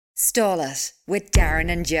Stall It with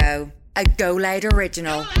Darren and Joe, a Go Loud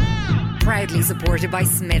original. Proudly supported by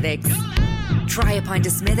Smithwick's. Try a pint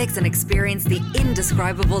of Smithwick's and experience the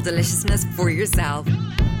indescribable deliciousness for yourself.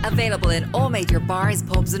 Available in all major bars,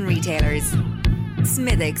 pubs and retailers.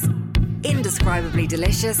 Smithwick's, indescribably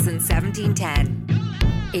delicious since 1710.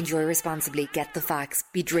 Enjoy responsibly, get the facts,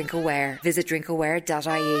 be drink aware. Visit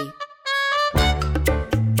drinkaware.ie.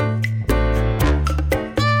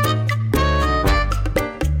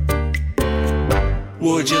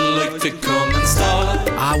 Would you like to come and stall it?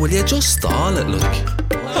 Will you just stall it, look?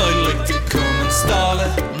 I'd like to come and stall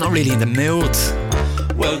it. I'm not really in the mood.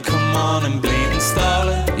 Well, come on and bleed and stall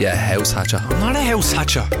it. Yeah, house hatcher. I'm not a house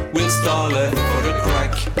hatcher. We'll stall it for the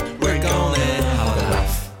crack. We're gonna have a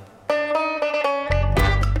laugh.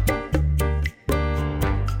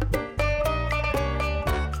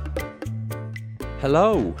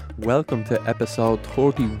 Hello, welcome to episode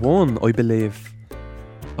 31, I believe,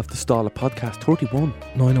 of the Stall It podcast. 31.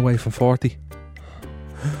 9 away from 40.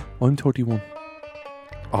 I'm 31.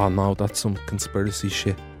 Oh no, that's some conspiracy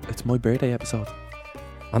shit. It's my birthday episode.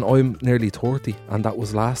 And I'm nearly 30, and that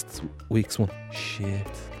was last week's one. Shit.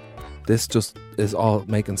 This just is all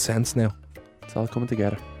making sense now. It's all coming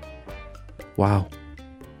together. Wow.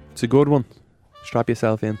 It's a good one. Strap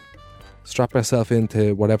yourself in. Strap yourself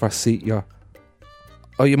into whatever seat you're...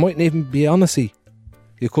 Oh, you mightn't even be on a seat.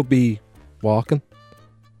 You could be walking.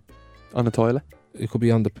 On the toilet. You could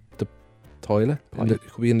be on the toilet. You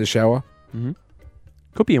could be in the shower. Mm-hmm.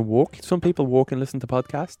 Could be in walk. Some people walk and listen to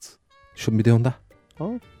podcasts. Shouldn't be doing that.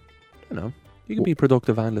 Oh, you know. You can be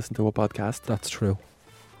productive and listen to a podcast. That's true.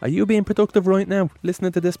 Are you being productive right now,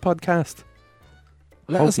 listening to this podcast?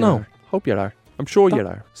 Let us know. Hope you are. I'm sure you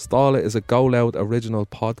are. Stall It is a Go Loud original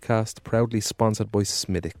podcast, proudly sponsored by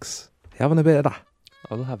Smithwick's. You having a bit of that?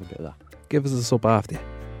 I'll have a bit of that. Give us a sub after you.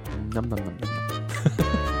 Nom nom nom nom nom.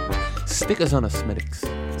 Stick us on a Smithwick's.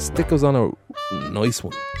 Stick us on a nice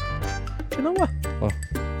one. Do you know what? What?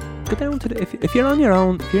 Go down to the... If you're on your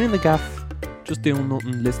own, if you're in the gaff, just doing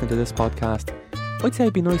nothing, listening to this podcast, I'd say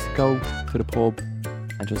it'd be nice to go to the pub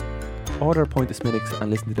and just order a pint of Smithwick's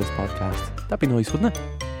and listen to this podcast. That'd be nice, wouldn't it?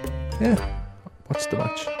 Yeah. Watch the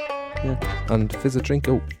match. Yeah. And visit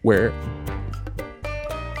Drinkaware.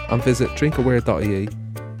 And visit drinkaware.ie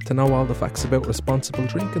to know all the facts about responsible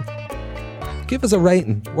drinking. Give us a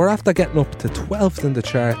rating. We're after getting up to 12th in the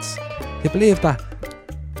charts. You believe that?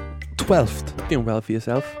 12th. Doing well for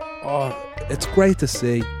yourself. Oh, it's great to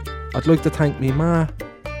see. I'd like to thank me ma,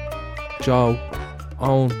 Joe,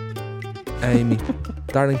 Owen, Amy,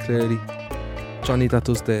 Darren Cleary, Johnny that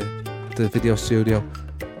does the video studio.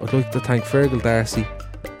 I'd like to thank Fergal Darcy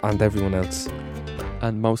and everyone else.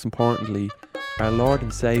 And most importantly, our Lord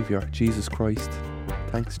and Saviour, Jesus Christ.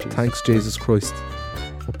 Thanks, Jesus. Thanks, Jesus Christ.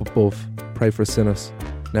 Up above, pray for sinners,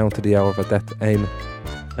 now unto the hour of our death. Amen.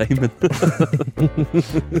 Amen.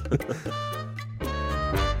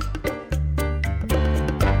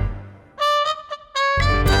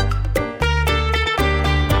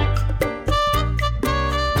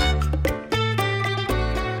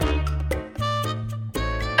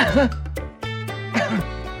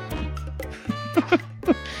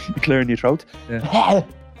 You clearing your throat? Yeah.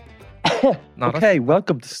 Okay,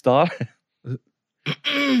 welcome to Stall.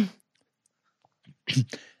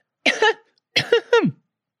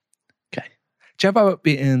 Okay. Do you ever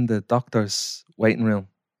be in the doctor's waiting room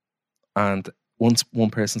and once one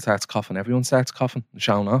person starts coughing, everyone starts coughing and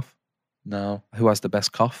showing off? No. Who has the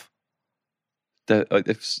best cough?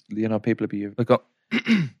 If people be Like, go,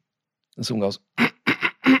 and someone goes,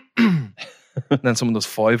 and then someone does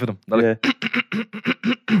 5 of them. They're like,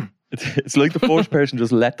 It's like the first person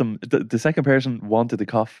just let them. The second person wanted to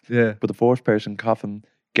cough, yeah. but the first person coughing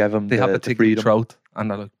gave them They have a the tickly freedom. throat and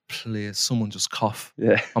they're like, please, someone just cough.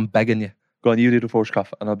 Yeah. I'm begging you. Go on, you do the first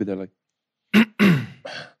cough, and I'll be there like.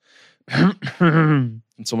 And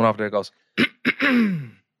someone over there goes,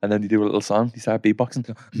 and then you do a little song. You start beatboxing.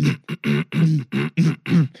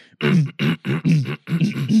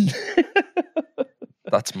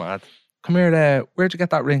 That's mad. Come here, where'd you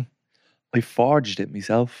get that ring? I forged it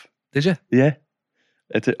myself. Did you? Yeah.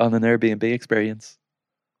 It's on an Airbnb experience.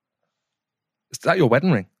 Is that your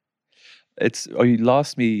wedding ring? I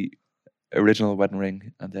lost me original wedding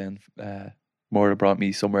ring, and then Maura brought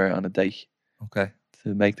me somewhere on a date Okay.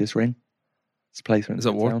 to make this ring. It's a place. Is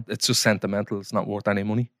it worth? It's just sentimental. It's not worth any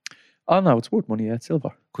money. Oh no, it's worth money. Yeah, it's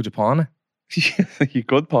silver. Could you pawn it? You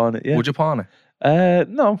could pawn it. Yeah. Would you pawn it?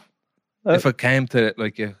 No. If it came to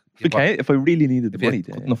like you, If I really needed the if money, you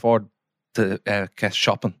couldn't afford to get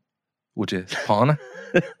shopping, would you pawn it?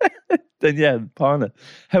 Then yeah, pawn it.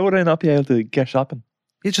 How would I not be able to get shopping?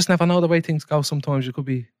 You just never know the way things go. Sometimes you could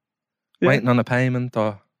be waiting on a payment,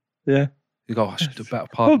 or Yeah. you go, I should do better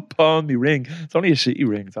I'll pod. pawn me ring. It's only a shitty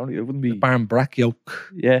ring. It wouldn't be. Barnbrack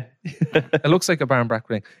yoke. Yeah. It looks like a Barnbrack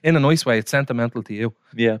ring. In a nice way, it's sentimental to you.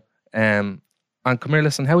 Yeah. And come here,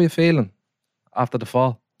 listen, how are you feeling after the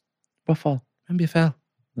fall? What fall? Remember you fell?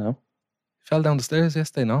 No. You fell down the stairs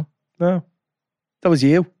yesterday, no? No. That was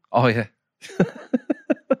you. Oh, yeah.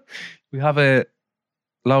 We have a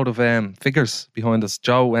load of figures behind us.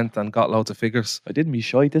 Joe went and got loads of figures. I didn't be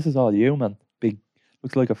shy. This is all you, man. Big.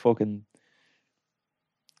 Looks like a fucking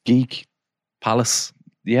geek. Palace.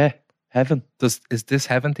 Yeah. Heaven. Is this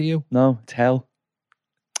heaven to you? No, it's hell.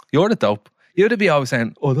 You're the dope. You'd be always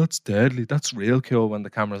saying, oh, that's deadly. That's real cool when the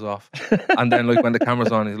camera's off. And then like when the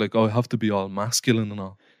camera's on, he's like, oh, I have to be all masculine and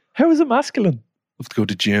all. How is it masculine? I have to go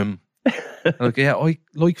to the gym. I'm like, yeah, I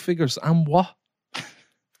like figures. And what?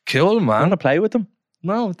 Cool, Do you want man. to play with them?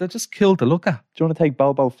 No, they're just cool to look at. Do you want to take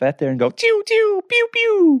Bobo Fett there and go, chew, chew, pew,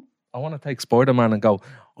 pew? I want to take Spider-Man and go,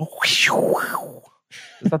 oh, whew, whew.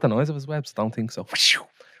 Is that the noise of his webs? Don't think so. It's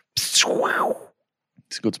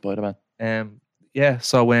a good Spider-Man. Yeah,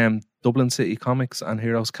 so Dublin City Comics and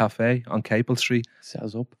Heroes Cafe on Capel Street Set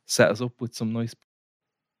us up. set us up with some nice...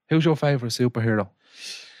 Who's your favourite superhero?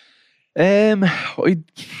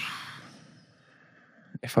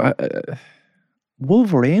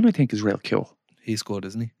 Wolverine, I think, is real cool. He's good,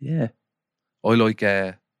 isn't he? Yeah. I like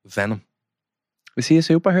Venom. Is he a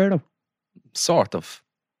superhero? Sort of.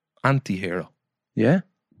 Anti-hero. Yeah.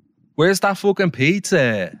 Where's that fucking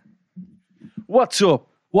pizza? What's up?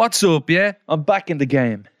 What's up, yeah? I'm back in the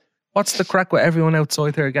game. What's the crack with everyone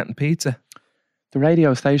outside here getting pizza? The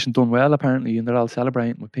radio station done well, apparently, and they're all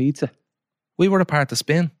celebrating with pizza. We were a part of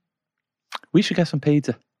Spin. We should get some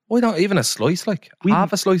pizza. Why not even a slice, like?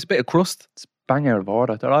 Half a slice, bit of crust. It's bang out of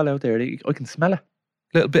order. They're all out there. I can smell it.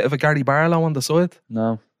 Little bit of a Gary Barlow on the side.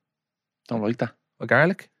 No. Don't like that. A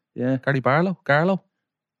garlic. Yeah. Gary Barlow. Garlow.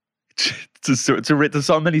 There's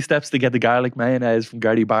so many steps to get the garlic mayonnaise from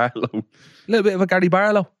Gary Barlow. A little bit of a Gary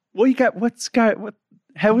Barlow.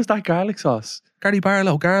 How is that garlic sauce? Gary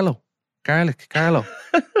Barlow. Garlow. Garlic. Garlow.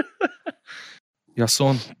 Your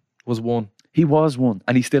son was one. He was one,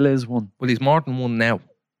 and he still is one. Well, he's more than one now.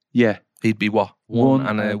 Yeah. He'd be what? One One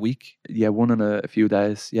and a and- week? Yeah, one in a few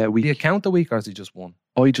days. Yeah, Do you count a week or is he just one?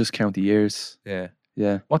 I just count the years. Yeah.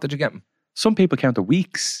 Yeah. What did you get him? Some people count the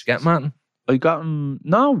weeks. Did you get Martin? I got him.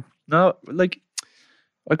 No. Like,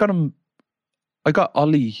 I got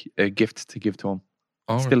Ollie a gift to give to him.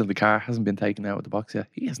 Oh, Still in the car. Hasn't been taken out of the box yet.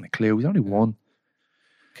 He hasn't a clue. He's only one.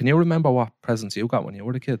 Can you remember what presents you got when you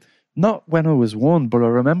were a kid? Not when I was one, but I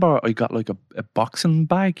remember I got like a boxing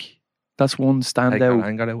bag. That's one Take your standout.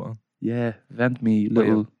 anger out on. Yeah, vent me Were you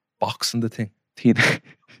little boxing the thing? teen.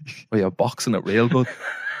 Were you boxing it real good?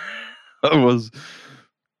 I was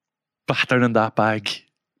battering that bag.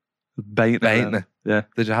 Baiting it. Yeah.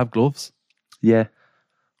 Did you have gloves? Yeah.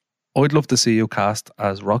 I'd love to see you cast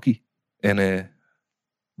as Rocky in a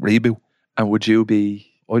reboot. And would you be,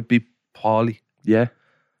 I'd be Paulie. yeah?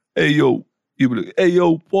 Hey yo, you'd be like, hey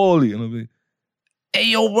yo, Paulie, and I'd be, hey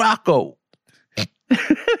yo, Rocco.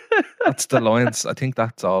 That's the lines. I think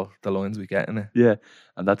that's all the lines we get in it. Yeah.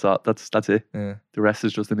 And that's all. That's it. Yeah, The rest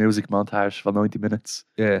is just a music montage for 90 minutes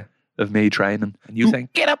yeah. of me training. And you saying,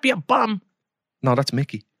 get up, you bum. No, that's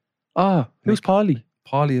Mickey. Oh, who's Polly?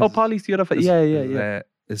 Paulie is. Oh, Polly's the other. is- Yeah.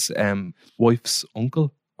 Is wife's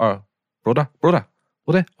uncle or brother? Would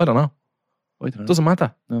it? I don't know. I don't know. Doesn't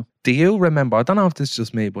matter. No. Do you remember? I don't know if this is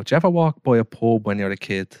just me, but you ever walk by a pub when you're a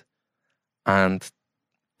kid, and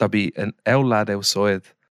there'd be an old lad outside,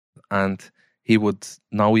 and he would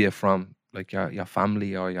know you from like your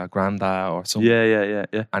family or your granddad or something, Yeah.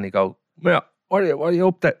 and he'd go, "Yeah, what are you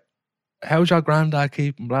up to? How's your granddad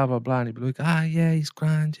keeping? Blah blah blah." And he'd be like, yeah, he's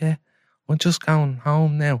grand. Yeah, I'm just going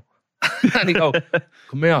home now." And he'd go,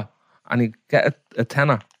 "Come here," and he'd get a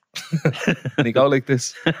tenner, and he'd go like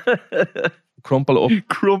this, crumple it up.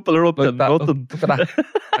 Crumple her up Like to that, nothing. look at that.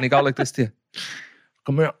 And he go like this to you.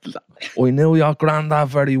 Come here. I knew your granddad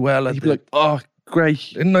very well. You'd be like, oh, great.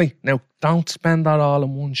 Didn't I? Now, don't spend that all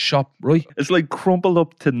in one shop, right? It's like crumpled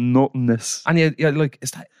up to nothingness. And you're like,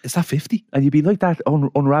 is that 50? And you'd be like that,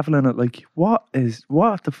 unraveling it, like, what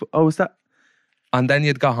the oh, is that? And then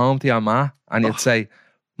you'd go home to your ma and you'd say,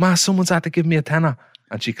 "Ma, someone's had to give me a tenner."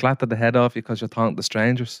 And she clattered the head off you because you're talking to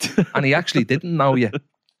strangers. And he actually didn't know you.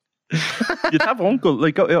 You'd have uncle,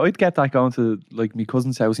 like, I'd get that going to, like, my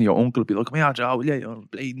cousin's house and your uncle would be like, "Come here, Joe, will you? You're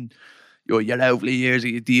bleeding. You're lovely years,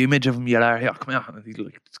 the image of him, you're there, here, come here." And he'd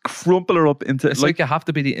like crumple her up into, It's like you have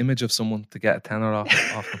to be the image of someone to get a tenner off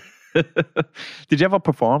them. Did you ever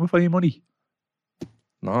perform for your money?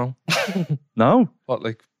 No. No. What,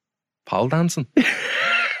 like pole dancing?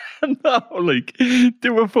 No, like,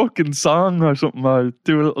 do a fucking song or something, or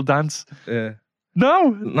do a little dance. Yeah.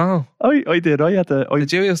 No, I did. I had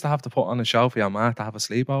Did you used to have to put on a show for your ma to have a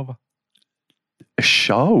sleepover? a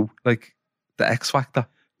show. Like the X Factor?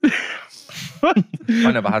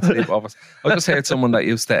 I never had sleepovers. I just heard someone that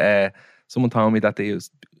used to, someone told me that they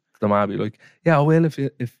used, the ma be like, yeah, I will if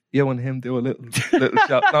you and him do a little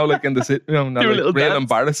shot. No, like in the sitting room, Do a like, little real dance.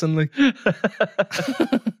 embarrassing. Like,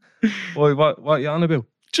 why, what you on about?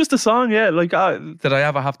 Just a song, yeah. Like, Did I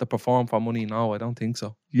ever have to perform for money? No, I don't think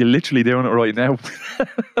so. you're literally doing it right now.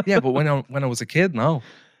 Yeah, but when I was a kid, no.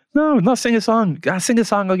 No, not sing a song. Sing a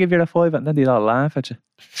song, I'll give you a 5, and then they'd all laugh at you.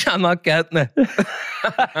 I'm not getting it.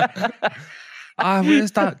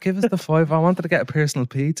 Where's that? Give us the 5. I wanted to get a personal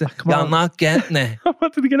pizza. Come on. I'm not getting it. I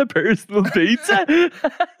wanted to get a personal pizza.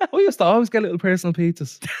 I used to always get little personal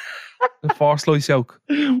pizzas. The 4 slice yolk.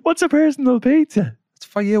 What's a personal pizza? It's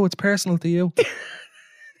for you. It's personal to you.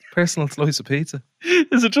 Personal slice of pizza.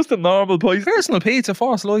 Is it just a normal pizza? Personal pizza,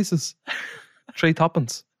 4 slices. 3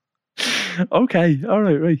 toppings. Okay, all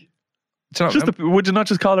right. Do you know what I mean? Would you not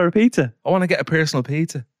just call her a pizza? I want to get a personal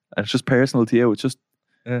pizza. And it's just personal to you. It's just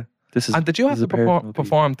Yeah. this is. And did you have this to is a personal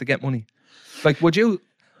perform to get money? Like, would you?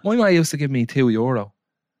 My mum used to give me €2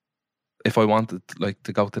 if I wanted, like,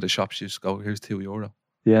 to go to the shop. She used to go, "Here's €2." pizza?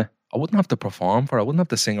 Yeah, I wouldn't have to perform for it. I wouldn't have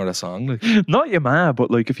to sing her a song. Like, not your ma, but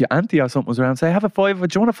like if your auntie or something was around, say, "Have a 5. Do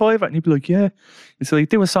you want a 5?" And you'd be like, "Yeah." It's like,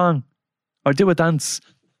 do a song or do a dance,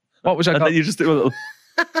 what was I and call? then you just do a little.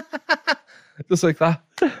 Just like that.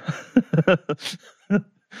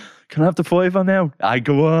 Can I have the 5 on now? I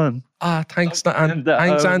go on. Thanks,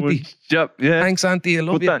 thanks, auntie. Yep, yeah. Thanks, auntie. I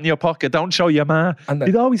love Put you. that in your pocket. Don't show your ma. And then-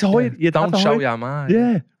 You'd always hide. Yeah, You'd have don't to show hide. your ma.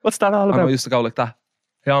 Yeah. What's that all And I about? used to go like that.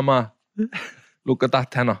 Yeah, ma. Look at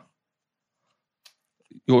that tenner.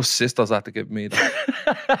 Your sister's had to give me that.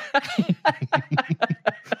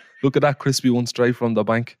 Look at that crispy one straight from the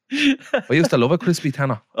bank. I used to love a crispy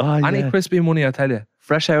tenner. Oh, Any yeah. crispy money, I tell you.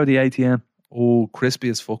 Fresh out of the ATM. Oh, crispy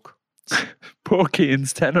as fuck. Poor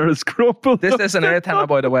Keane's tenor is crumpled. This isn't air tenner,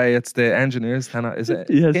 by the way. It's the engineer's tenor. Is it?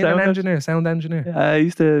 Yeah, Kane an engineer, sound engineer. I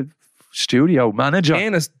used to studio manager.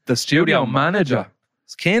 Kane is the studio manager.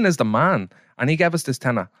 Kane is the man. And he gave us this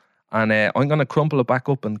tenner. And I'm going to crumple it back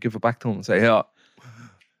up and give it back to him and say, yeah,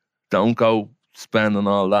 don't go spending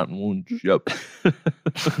all that in one job. Do you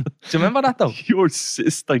remember that though? Your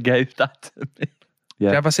sister gave that to me. Do you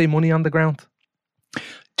ever see money on the ground? Do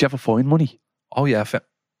you ever find money? Oh yeah.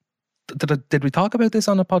 Did we talk about this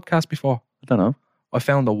on a podcast before? I don't know. I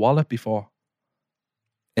found a wallet before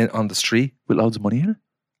on the street. With loads of money in it?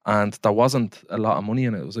 And there wasn't a lot of money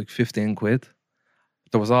in it. It was like 15 quid.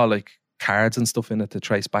 There was all like cards and stuff in it to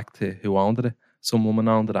trace back to who owned it. Some woman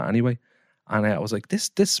owned it anyway. And I was like,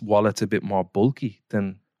 this wallet's a bit more bulky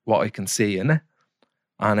than what I can see in it.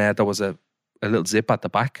 And there was a little zip at the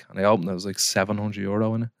back. And I opened it. There was like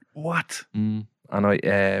 €700 in it. What? And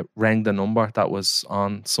I rang the number that was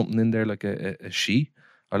on something in there, like a sheet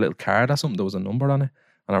or a little card or something. There was a number on it.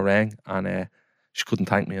 And I rang and she couldn't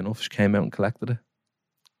thank me enough. She came out and collected it.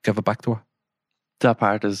 Gave it back to her. That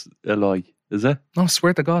part is a lie, is it? No, I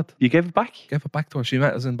swear to God. You gave it back? Gave it back to her. She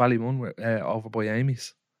met us in Ballymun over by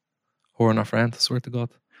Amy's. Her and her friend, I swear to God.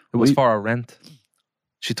 It was for her rent.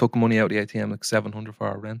 She took money out of the ATM, like 700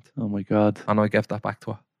 for her rent. Oh my God. And I gave that back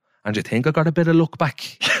to her. And you think I got a bit of luck back?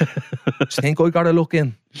 Do you think I got a look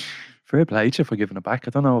in? Fair play to you for giving it back.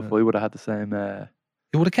 I don't know if I would have had the same.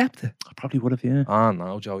 You would have kept it. I probably would have, yeah. Oh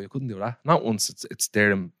no, Joe, you couldn't do that. Not once it's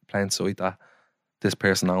there in plain sight that this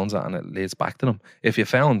person owns it and it leads back to them. If you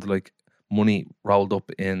found like money rolled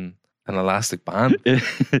up in an elastic band,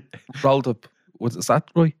 rolled up, is that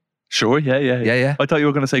right? Sure, yeah. Yeah. I thought you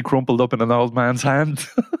were going to say crumpled up in an old man's hand.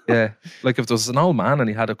 Yeah. Like if there was an old man and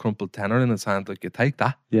he had a crumpled tenner in his hand, like you take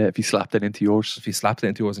that. Yeah, if he slapped it into yours. If he slapped it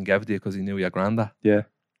into yours and gave it to you because he knew your granddad. Yeah.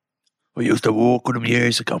 I used to walk with him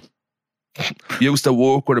years ago. Used to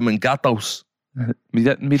work with him in Gatos. Me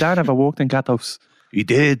dad never walked in Gatos. He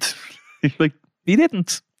did. Like, he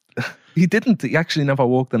didn't. He didn't. He actually never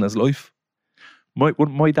walked in his life.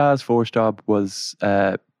 My dad's first job was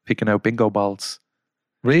picking out bingo balls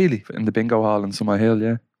Really? in the bingo hall in Summer Hill,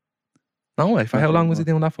 yeah. No way. For how long was he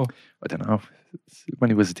doing that for? I don't know.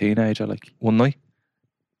 When he was a teenager, like One night?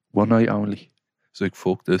 one night only. He's like,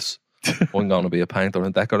 fuck this. I'm going to be a painter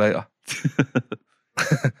and decorator.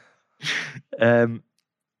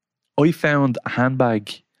 I found a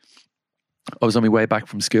handbag. I was on my way back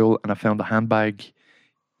from school and I found a handbag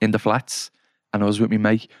in the flats. And I was with my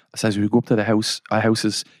mate. I says, we'll go up to the house, our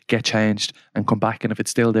houses, get changed and come back. And if it's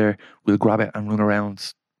still there, we'll grab it and run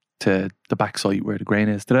around to the back site where the grain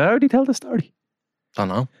is. Did I already tell the story? Don't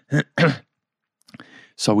know.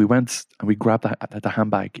 So we went and we grabbed the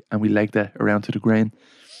handbag and we legged it around to the grain,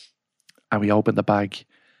 and we opened the bag,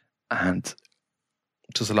 and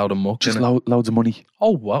Just a load of muck. just innit? loads of money.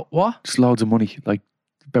 Oh, what? Just loads of money, like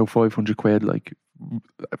about 500 quid, like,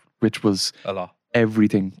 which was A lot.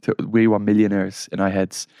 everything. We were millionaires in our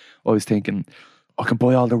heads. I was thinking, I can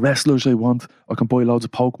buy all the wrestlers I want. I can buy loads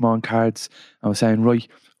of Pokemon cards. I was saying, right,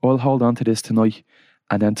 I'll hold on to this tonight,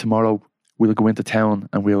 and then tomorrow we'll go into town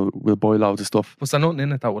and we'll buy loads of stuff. Was there nothing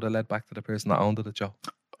in it that would have led back to the person that owned it, Joe?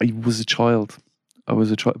 I was a child.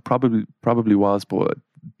 Probably was, but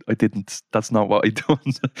I didn't. That's not what I done.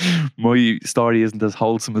 My story isn't as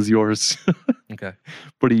wholesome as yours. Okay.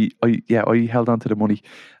 But I held on to the money.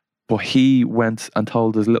 But he went and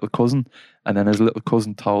told his little cousin, and then his little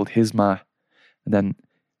cousin told his ma. And then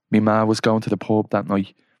my ma was going to the pub that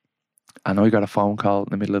night, and I got a phone call in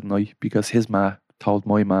the middle of the night because his ma told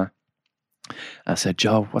my ma. I said,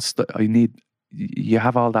 Joe, you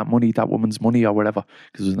have all that money, that woman's money or whatever,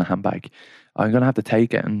 because it was in a handbag. I'm going to have to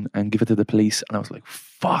take it and give it to the police. And I was like,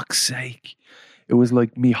 fuck's sake. It was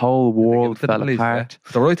like me whole world To the fell police, apart.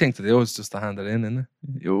 yeah. The right thing to do is just to hand it in, isn't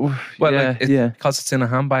it? Oh, Well, yeah, like, yeah. because it's in a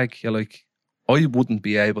handbag, you're like, I wouldn't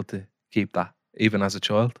be able to keep that, even as a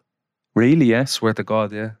child. Really, I yes. swear to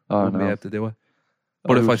God, yeah. I Oh, wouldn't be no. able to do it.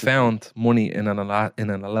 But if I found money in an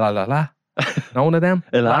know one of them?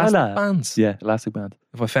 Elastic bands. Yeah, elastic band.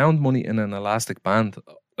 If I found money in an elastic band,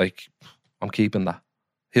 like, I'm keeping that.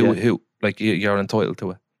 Who? Like, you're entitled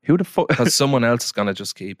to it. Who the fuck? Because someone else is going to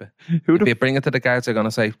just keep it. Who If the you bring it to the guards, they're going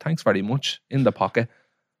to say, thanks very much, in the pocket,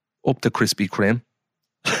 up to Krispy Kreme.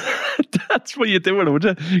 That's what you're doing, would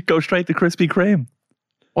you? Go straight to Krispy Kreme.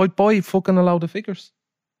 I'd buy fucking a load of figures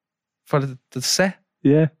for the set.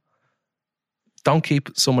 Yeah. Don't keep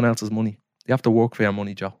someone else's money. You have to work for your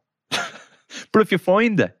money, Joe. But if you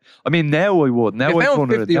find it, I mean, now I would. Now If you I'd found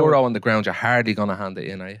wonder. €50 on the ground, you're hardly going to hand it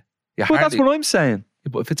in, are you? You're Well, that's hardly, what I'm saying.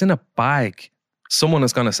 But if it's in a bag, someone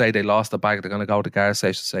is going to say they lost the bag. They're going to go to the gas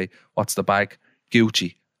station and say, what's the bag?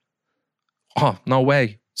 Gucci. Oh, no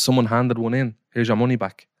way. Someone handed one in. Here's your money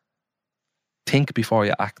back. Think before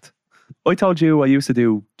you act. I told you I used to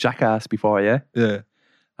do Jackass before, yeah? Yeah.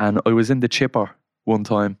 And I was in the chipper one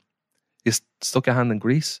time. You stuck your hand in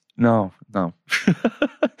grease. No.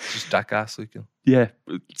 Just jackass. Like, you know.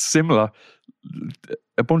 Yeah, similar.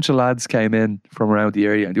 A bunch of lads came in from around the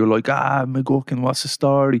area and they were like, McGuckin, what's the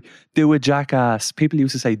story? Do a Jackass. People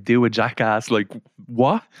used to say, do a Jackass. Like,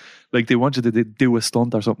 what? Like, they wanted to do a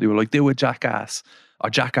stunt or something. They were like, do a Jackass. Or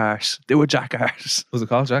Jackass. Do a Jackass. Was it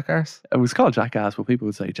called Jackass? It was called Jackass, but people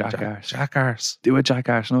would say Jackass. Jackass. Do a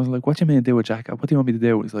Jackass. And I was like, what do you mean do a Jackass? What do you want me to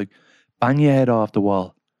do? He's like, bang your head off the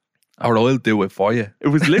wall. Or I'll do it for you. It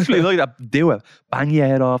was literally like that. Do it. Bang your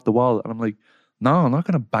head off the wall. And I'm like, no, I'm not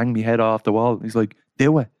going to bang my head off the wall. He's like,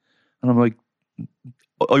 do it. And I'm like,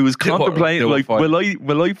 I was Do it, contemplating, do it like, for will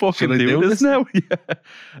I fucking Should I do do this this? now?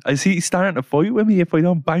 Yeah. Is he starting to fight with me if I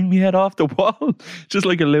don't bang my head off the wall? Just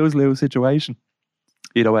like a lose-lose situation.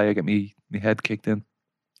 Either way, I get me head kicked in.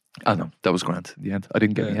 Oh no, that was grand in the end. I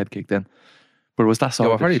didn't get my head kicked in. But it was that You sort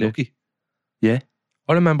were of very shit. lucky. Yeah.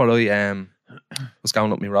 I remember I was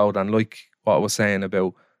going up my road and like what I was saying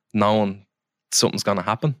about knowing something's going to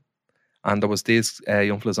happen. And there was these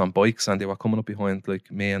young fellas on bikes and they were coming up behind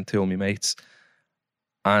like me and two of my mates.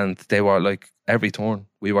 And they were like, every turn,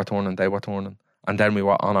 we were turning, they were turning. And then we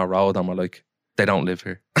were on our road and we're like, they don't live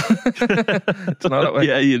here. Do you know that way?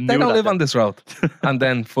 Yeah, you They knew don't that. live on this road. And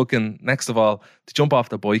then fucking, next of all, to jump off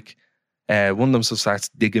the bike, one of them just starts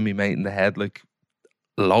digging me mate in the head like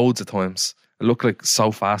loads of times. It looked like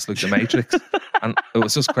so fast, like the Matrix. And it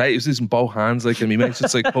was just great. He was using both hands, like, and me mate's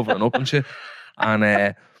just like covering up and shit. And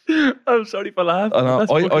I'm sorry for laughing. I know,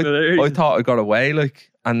 That's fucking I hilarious. thought I got away,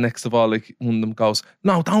 like, and next of all, like, one of them goes,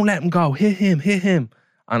 no, don't let him go, hit him.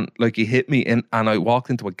 And like he hit me and I walked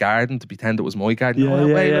into a garden to pretend it was my garden. Yeah, Oh,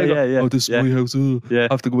 yeah, wait, yeah, like, yeah, yeah. Oh, this is Yeah. my house. Oh, Yeah.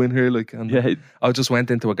 I have to go in here, like, and Yeah, I just went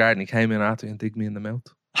into a garden. He came in after and digged me in the mouth.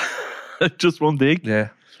 just one dig. Yeah,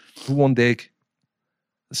 one dig.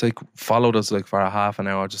 It's like followed us like for a half an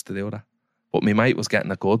hour just to do that. But my mate was getting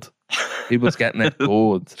it good. He was getting it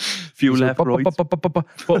good. Few It was left, like, right.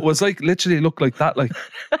 But it was like literally looked like that, like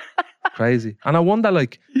crazy. And I wonder,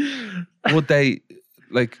 like, would they,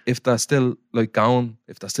 like, if they're still like going,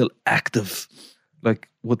 if they're still active, like,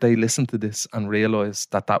 would they listen to this and realize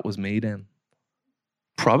that that was me then?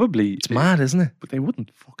 Probably. It's mad, isn't it? But they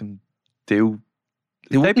wouldn't fucking do.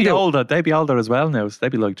 They They'd wouldn't be do- older. They'd be older as well now. So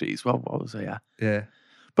they'd be like, geez, what was I at? Yeah.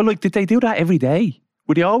 But like, did they do that every day?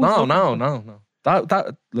 Would they always? No.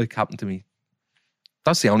 That like happened to me.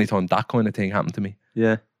 That's the only time that kind of thing happened to me.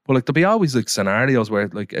 Yeah. But like there'll be always like scenarios where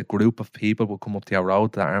like a group of people will come up to your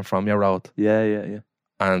road that aren't from your road. Yeah.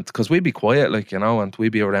 And because we'd be quiet, like, you know, and we'd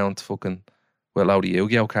be around fucking with a load of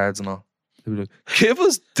Yu-Gi-Oh cards and all. They'd be like, give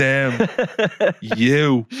us them,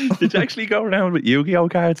 you. Did you actually go around with Yu-Gi-Oh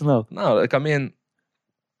cards and all? No, like, I mean,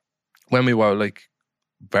 when we were like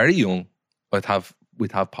very young, we'd have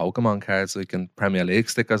Pokemon cards, like, and Premier League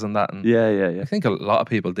stickers and that. And Yeah. I think a lot of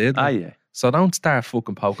people did. Ah, like. yeah. So don't start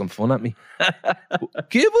fucking poking fun at me.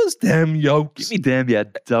 Give us them yokes. Give me them, yeah,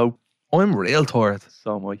 dope. I'm real tired.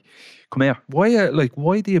 So am I. Come here.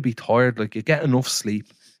 Why do you be tired? Like, you get enough sleep,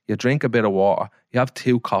 you drink a bit of water, you have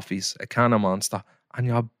 2 coffees, a can of Monster, and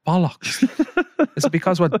you're bollocks. Is it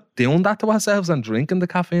because we're doing that to ourselves and drinking the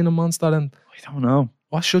caffeine and Monster? And I don't know.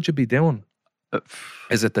 what should you be doing?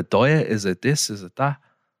 Is it the diet? Is it this? Is it that?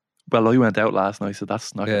 Well, I went out last night, so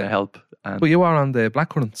that's not going Yeah. to help. And But you are on the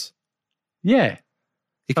blackcurrants. yeah.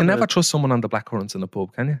 You can On never the- trust someone on the blackcurrants in a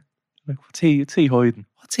pub, can you? Like, what's he hiding?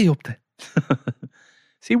 What's he up to?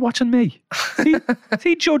 Is he watching me? Is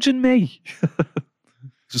he judging me?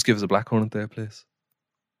 Just give us a blackcurrant there, please.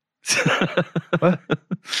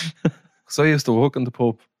 So I used to work in the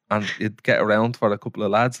pub and you'd get around for a couple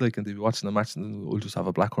of lads, like, and they'd be watching the match and we'll just have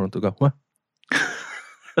a blackcurrant to go, what?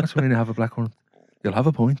 What do you mean you have a blackcurrant? You'll have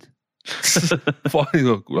a point. Fine,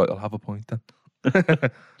 you go, right, I'll have a point then.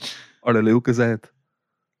 Or the Lucasade.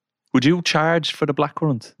 Would you charge for the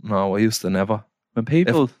blackcurrant? No, I used to never. When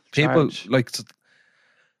people People, charge, like,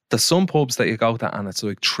 there's some pubs that you go to and it's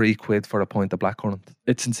like £3 for a pint of blackcurrant.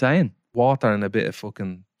 it's insane. Water and a bit of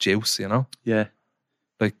fucking juice, you know? Yeah.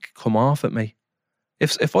 Like, come off at me.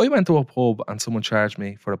 If I went to a pub and someone charged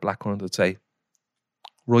me for a blackcurrant, I'd say,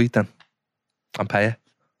 right then, and pay it.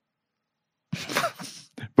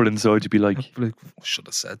 But inside you'd be like, Like, I should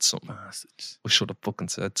have said something. bastards. I should have fucking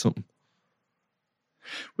said something.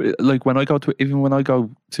 Like when I go to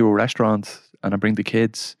a restaurant and I bring the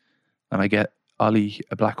kids and I get Ollie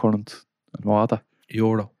a blackcurrant and water,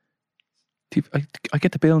 Euro. I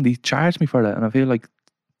get the bill and they charge me for that, and I feel like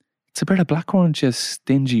it's a bit of blackcurrant, you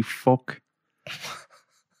stingy fuck.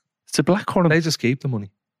 It's a blackcurrant. They just keep the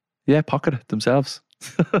money. Yeah, pocket it themselves.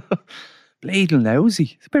 Bleeding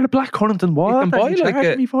lousy. It's a bit of blackcurrant and water. buy You like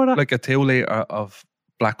charge me for that. Like a 2 litre of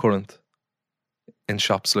blackcurrant in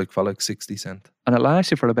shops, like, for like 60 cents. And it lasts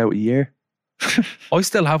you for about a year. I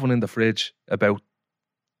still have one in the fridge about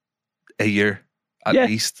a year at Yeah.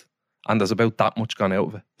 least, and there's about that much gone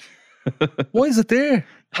out of it. Why is it there?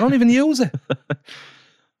 I don't even use it.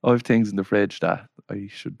 I have things in the fridge that I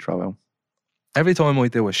should throw out. Every time I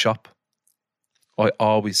do a shop, I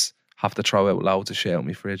always have to throw out loads of shit out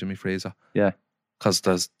my fridge and my freezer. Yeah. Because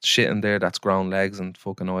there's shit in there that's ground legs and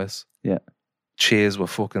fucking eyes. Yeah. Cheese with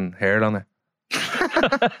fucking hair on it.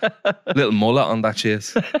 Little mullet on that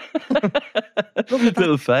cheese.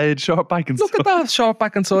 Little fade, short back and Look at that short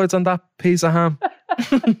back and sides on that piece of ham.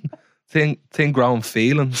 thing growing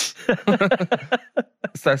feelings.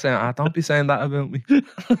 Start saying, don't be saying that about me.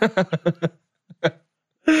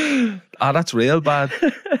 That's real bad.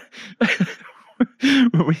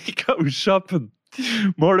 When we go shopping,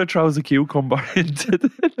 Mora throws a cucumber into the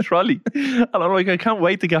trolley, and I'm like, I can't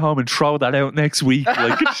wait to get home and throw that out next week.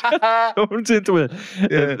 Like, it turns into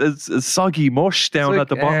a soggy mush down like, at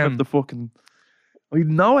the bottom of the fucking. I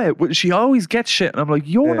know it. But she always gets shit, and I'm like,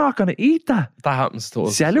 you're not going to eat that. That happens to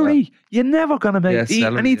us. Celery. You're never going to Yeah, eat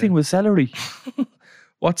celery, anything yeah. with celery.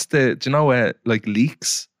 Do you know like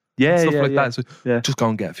leeks? Yeah, Stuff yeah, like yeah. that. So Yeah. just go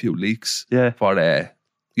and get a few leeks. Yeah. For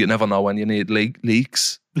you never know when you need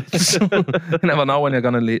leeks. You never know when you're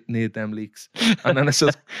going to need them leeks. And then it's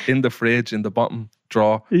just in the fridge, in the bottom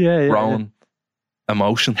drawer, Yeah, growing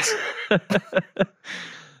emotions.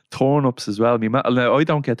 Turnips as well. Now, I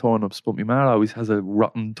don't get turnips, but my ma always has a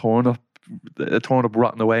rotten turnip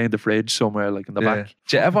rotting away in the fridge somewhere, like in the back.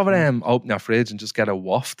 Do you ever open your fridge and just get a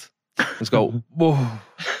waft? Just go, whoa,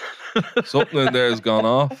 something in there has gone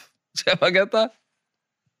off. Did you ever get that?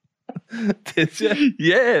 Did you?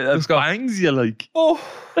 Yeah, it Just go, bangs you like. oh,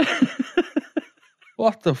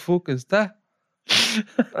 what the fuck is that?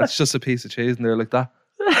 That's just a piece of cheese in there like that.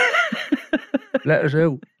 Let us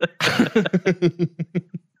out.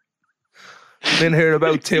 Been here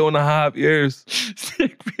about 2.5 years.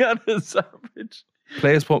 Stick me on a sandwich.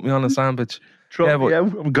 Please put me on a sandwich. Throw Yeah, me but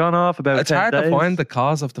out. I'm gone off about It's 10 hard days. to find the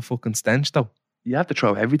cause of the fucking stench though. You have to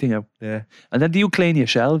throw everything out. Yeah. And then do you clean your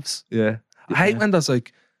shelves? Yeah. I hate when there's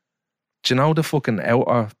like, do you know the fucking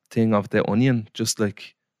outer thing of the onion just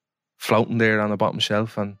like floating there on the bottom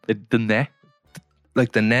shelf and The net.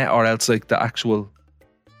 like the net or else like the actual,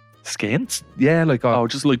 Skins? yeah, like, Oh,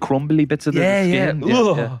 just like crumbly bits of the yeah, yeah. skin.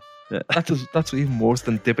 Ugh. yeah. That's even worse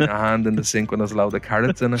than dipping your hand in the sink when there's a load of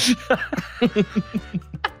carrots in it.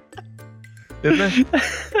 Isn't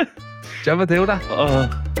it? you ever do that?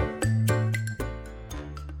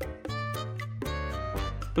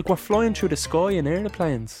 Look, we're flying through the sky in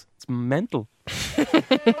airplanes. It's mental.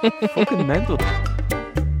 Fucking mental.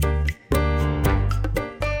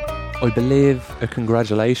 I believe a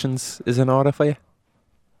congratulations is in order for you.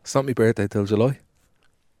 It's not my birthday till July.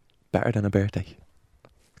 Better than a birthday.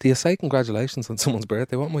 Do you say congratulations on someone's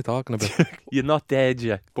birthday? What am I talking about? You're not dead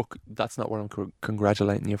yet, but that's not what I'm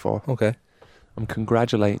congratulating you for. Okay. I'm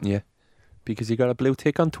congratulating you because you got a blue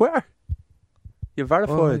tick on Twitter. You're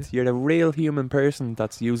verified. Oh, You're a real human person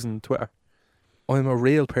that's using Twitter. I'm a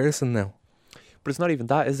real person now. But it's not even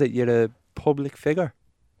that, is it? You're a public figure.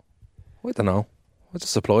 I don't know. I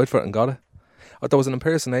just applied for it and got it. Oh, there was an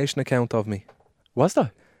impersonation account of me. Was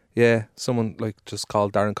there? Yeah, someone like just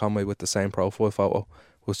called Darren Conway with the same profile photo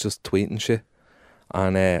was just tweeting shit.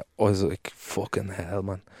 And I was like, fucking hell,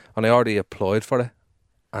 man. And I already applied for it.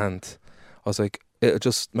 And I was like, it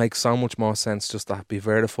just makes so much more sense just to be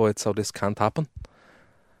verified so this can't happen.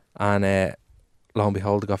 And lo and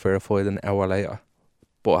behold, I got verified an hour later.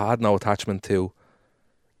 But I had no attachment to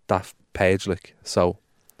that page, like, so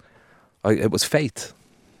it was fate,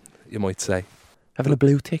 you might say. Having a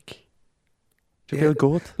blue tick. Do you feel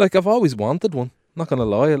good? Like, I've always wanted one. Not gonna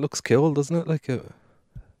lie, it looks cool, doesn't it? Like, It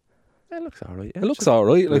looks alright. it looks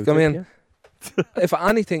alright. Like, I mean, if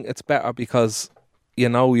anything, it's better because you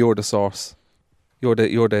know you're the source. You're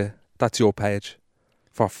the that's your page,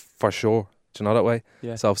 for sure. Do you know that way?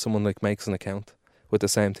 Yeah. So if someone like makes an account with the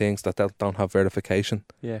same things that don't have verification,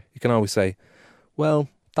 Yeah. you can always say, well,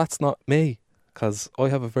 that's not me because I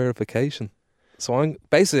have a verification. So I'm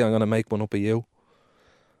going to make one up of you.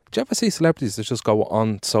 Do you ever see celebrities that just go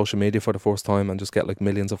on social media for the first time and just get like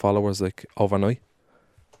millions of followers like overnight?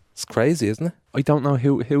 It's crazy, isn't it? I don't know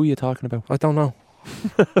who you're talking about. I don't know.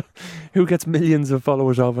 Who gets millions of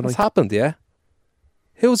followers overnight? It's happened, yeah.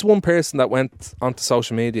 Who's one person that went onto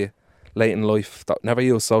social media late in life that never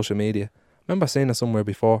used social media? Remember seeing it somewhere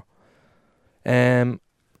before. I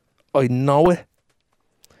know it.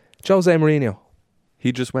 Jose Mourinho.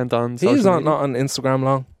 He just went on social He's media? not on Instagram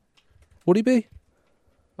long. Would he be?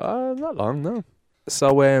 Not long, no.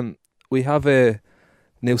 So we have a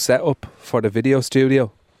new setup for the video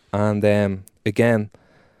studio, and again,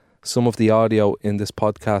 some of the audio in this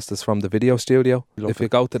podcast is from the video studio. Love If you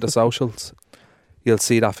go to the socials, you'll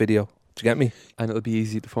see that video. Do you get me? And it'll be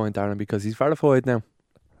easy to find Darren because he's verified now.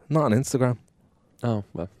 Not on Instagram. Oh,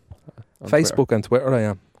 well. on Facebook Twitter. and Twitter I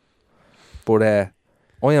am. But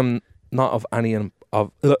I am not of any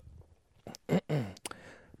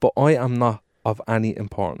but I am not of any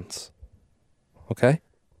importance. Okay?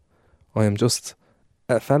 I am just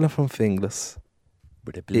a fella from Finglas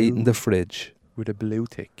With a blue, eating the fridge. with a blue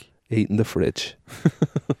tick. Eating the fridge.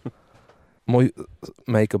 Might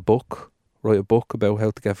make a book. Write a book about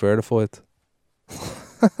how to get verified.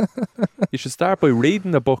 You should start by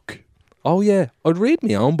reading the book. Oh yeah, I'd read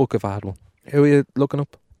my own book if I had one. Who are you looking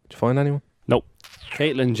up? Did you find anyone?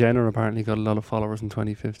 Caitlyn Jenner apparently got a lot of followers in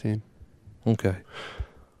 2015. Okay.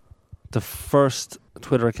 The first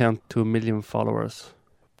Twitter account to 1 million followers.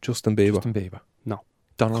 Justin Bieber. Justin Bieber. No.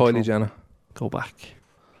 Donald Kylie Trump. Jenner. Go back.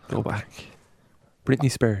 Go back. Britney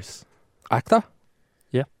Spears. Actor?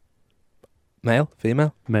 Yeah. Male?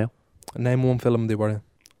 Female? Male. Name one film they were in.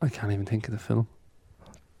 I can't even think of the film.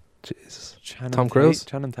 Jesus. Channing Tom Cruise?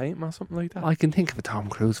 Channing Tatum or something like that. I can think of a Tom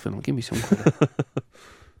Cruise film. Give me some credit.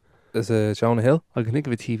 Is it Jonah Hill? I can think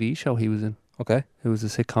of a TV show he was in. Okay. It was a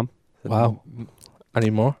sitcom. Wow. Any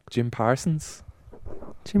more? Jim Parsons.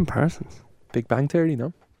 Jim Parsons. Big Bang Theory,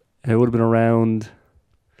 no? It would have been around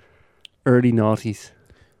early noughties.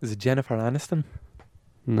 Is it Jennifer Aniston?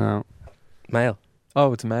 No. Male?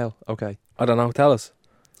 Oh, it's male. Okay. I don't know. Tell us.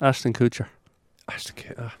 Ashton Kutcher. Ashton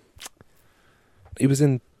Kutcher. He was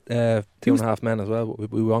in 2.5 Men as well,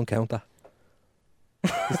 but we won't count that.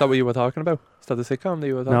 Is that what you were talking about? Is that the sitcom that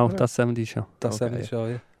you were talking No, about? that's 70s show. That's Okay. 70 show,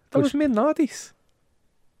 yeah. That was mid-noughties.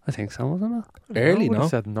 I think so, wasn't it? Early, I would've no?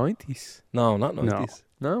 said 90s. No, not No. 90s.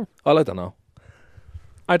 No. Well, I don't know.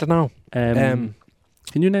 I don't know.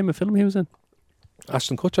 Can you name a film he was in?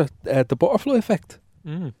 Ashton Kutcher, The Butterfly Effect.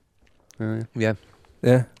 Mm. Yeah.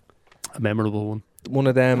 Yeah. A memorable one. One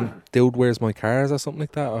of them, Dude, Where's My Cars or something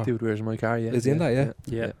like that. Or Dude, where's my car? Yeah. Is he in that, yeah?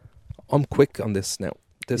 Yeah. I'm quick on this now.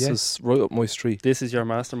 This Yeah. is right up my street. This is your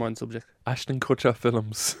mastermind subject. Ashton Kutcher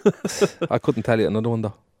films. I couldn't tell you another one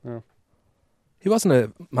though. Oh. He wasn't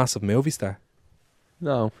a massive movie star.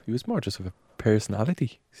 No, he was more just of a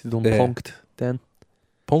personality. He's done Yeah. Punked then.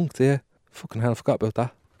 Punked, yeah. Fucking hell, I forgot about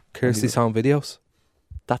that. Kirsty's Home Videos.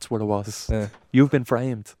 That's what it was. Yeah. You've been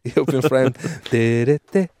framed. You've been framed.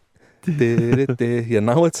 You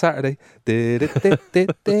know it's Saturday.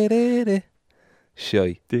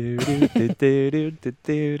 Shy. It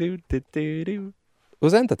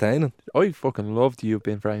was entertaining. I fucking loved You've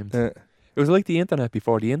Been Framed. Yeah. It was like the internet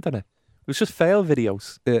before the internet. It was just fail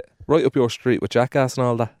videos. Right up your street with Jackass and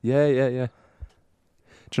all that. Yeah. Do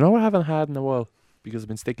you know what I haven't had in a while? Because I've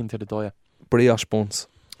been sticking to the diet. Brioche buns.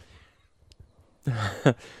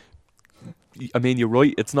 I mean, you're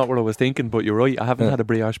right. It's not what I was thinking, but you're right. I haven't had a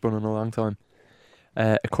brioche bun in a long time.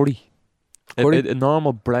 A curry. A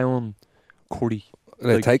normal brown curry.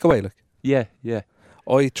 Like takeaway, like. Yeah.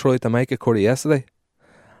 I tried to make a curry yesterday,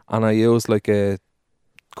 and I used like a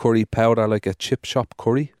curry powder, like a chip shop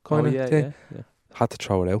curry kind of thing. Yeah. Had to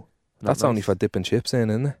throw it out. Not That's nice. only for dipping chips in,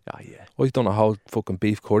 isn't it? Oh, yeah. I done a whole fucking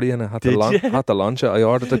beef curry in it. Had Did to you? had to launch it. I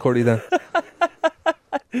ordered the curry then.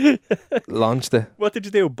 Launched it. What did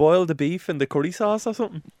you do? Boil the beef in the curry sauce or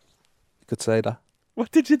something? You could say that. What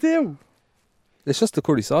did you do? It's just the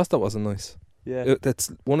curry sauce that wasn't nice. Yeah.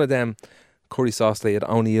 It's one of them curry sauce that you'd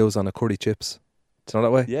only use on a curry chips. Do you know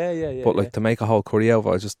that way? Yeah. But like to make a whole curry out of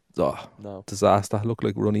it, I just No. disaster. Looked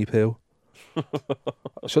like runny poo.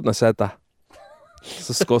 I shouldn't have said that. It's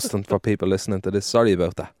disgusting for people listening to this. Sorry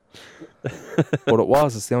about that. But it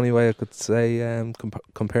was. It's the only way I could say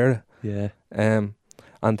compare it. Yeah.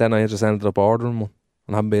 And then I just ended up ordering one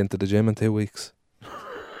and haven't been to the gym in 2 weeks.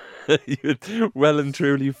 You well and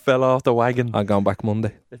truly fell off the wagon. I'm going back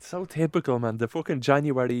Monday. It's so typical, man. The fucking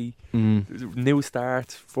January new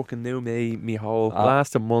start, fucking new me whole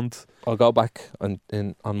last a month. I'll go back on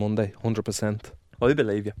Monday, 100%. I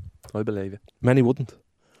believe you. Many wouldn't.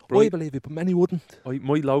 Right. I believe you, but many wouldn't.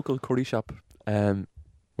 My local curry shop, when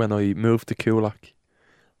I moved to Coolock,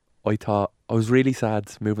 I thought I was really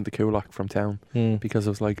sad moving to Coolock from town because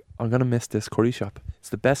I was like, I'm gonna miss this curry shop. It's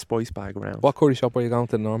the best spice bag around. What curry shop are you going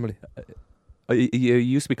to normally? It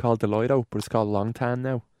used to be called Delido, but it's called Longtan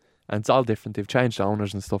now, and it's all different. They've changed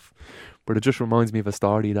owners and stuff, but it just reminds me of a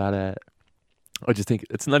story that I just think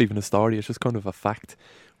it's not even a story. It's just kind of a fact.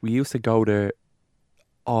 We used to go there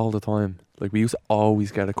all the time. Like, we used to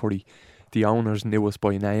always get a curry. The owners knew us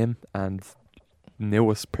by name and knew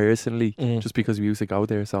us personally just because we used to go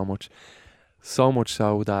there so much. So much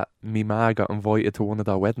so that me ma got invited to one of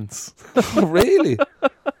their weddings. Oh, really?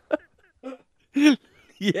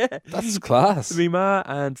 Yeah. That's class. Me ma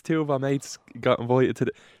and two of our mates got invited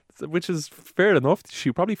to which is fair enough.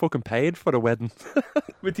 She probably fucking paid for the wedding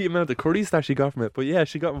with the amount of curries that she got from it. But yeah,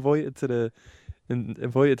 she got invited to the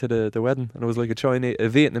wedding, and it was like a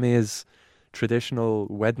Vietnamese traditional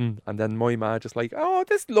wedding, and then my ma just like, oh,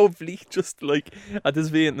 that's lovely, just like at this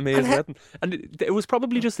Vietnamese wedding, and it was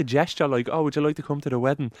probably just a gesture like, oh, would you like to come to the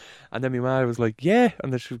wedding? And then my ma was like, yeah,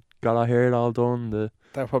 and then she got her hair all done.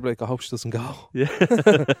 They're probably like, I hope she doesn't go.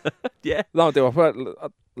 Yeah. Yeah. No, they were probably, I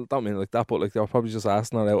don't mean like that, but like they were probably just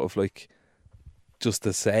asking her out of like, just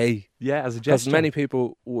to say. Yeah, as a Because gesture. many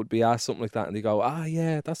people would be asked something like that and they go,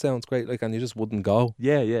 yeah, that sounds great, like, and you just wouldn't go.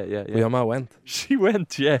 Yeah. But your ma went. She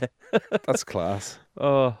went, yeah. That's class.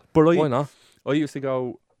 But Why not? I used to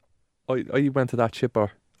go. I went to that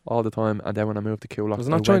chipper all the time, and then when I moved to Coolock, Was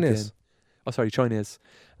it not I went Chinese? in. Oh, sorry, Chinese.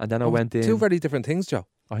 And then I went in. Two very different things, Joe.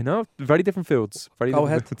 I know, very different foods. Very Go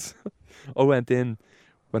different foods. I went in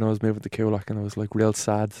when I was moving to Coolock, and I was like real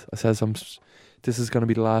sad. I says, this is going to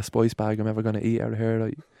be the last spice bag I'm ever going to eat out of here.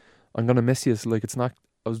 Like, I'm going to miss you. Like, it's not.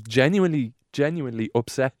 I was genuinely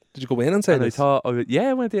upset. Did you go in and say And this? I thought,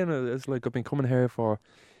 I went in. It's like I've been coming here for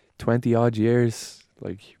 20 odd years.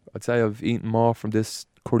 Like, I'd say I've eaten more from this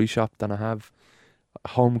curry shop than I have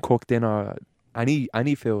home cooked dinner,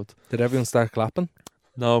 any food. Did everyone start clapping?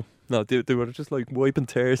 No, they were just like wiping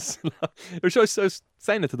tears. I was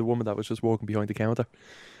saying it to the woman that was just walking behind the counter,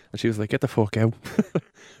 and she was like, "Get the fuck out."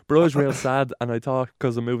 But I was real sad, and I thought,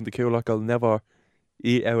 because I'm moving to Coolock, I'll never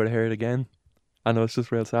eat out of here again. And I was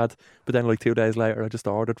just real sad. But then like 2 days later, I just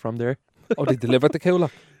ordered from there. Oh, they delivered to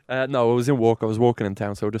Coolock? No, I was in work. I was working in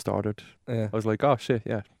town, so I just ordered. Yeah. I was like, oh shit,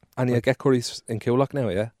 yeah. And you get curries in Coolock now,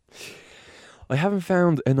 yeah? I haven't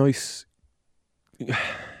found a nice.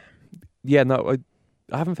 Yeah, no,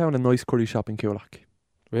 I haven't found a nice curry shop in Coolock.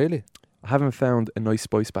 Really? I haven't found a nice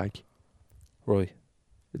spice bag. Right.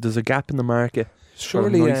 There's a gap in the market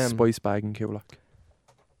Surely, for a nice spice bag in Coolock.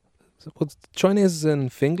 what's Chinese in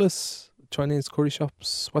Finglas? Chinese curry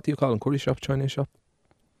shops? What do you call them? Curry shop? Chinese shop?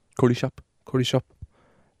 Curry shop. Curry shop.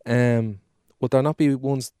 Would there not be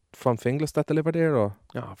ones from Finglas that deliver there, or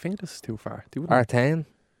Oh, I think this is too far. They wouldn't- Artane?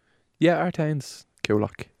 Yeah, Artane's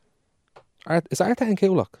Coolock. Is Artane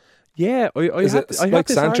Coolock? Yeah, I Is have it th- I have like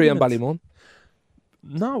this Santry and argument.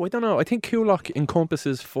 Ballymun? No, I don't know. I think Coolock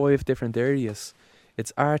encompasses 5 different areas.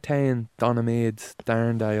 It's Artane, Donamead,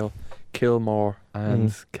 Darndale, Kilmore, and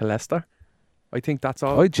Killester. I think that's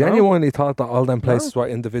all. I genuinely thought that all them places were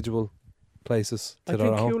individual places to I their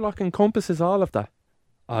think own. Coolock encompasses all of that.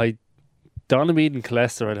 Donamead and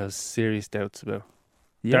Killester I'd have serious doubts about.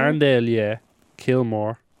 Yeah. Darndale, yeah.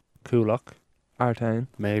 Kilmore, Coolock, Artane.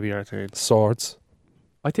 maybe Artane. Swords.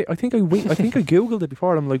 I think I googled it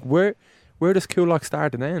before. I'm like, where does Coolock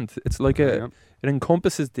start and end? It's like it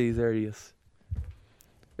encompasses these areas.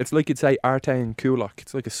 It's like you'd say Artane, Coolock.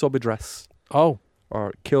 It's like a sub-address. Oh,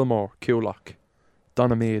 Or Kilmore, Coolock,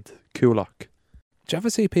 Donamead, Coolock. do you ever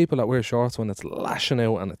see people that wear shorts when it's lashing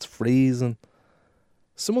out and it's freezing?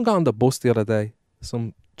 Someone got on the bus the other day,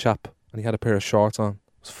 some chap, and he had a pair of shorts on.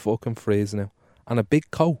 It was fucking freezing out. And a big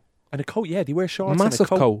coat. And a coat, yeah, they wear A shorts massive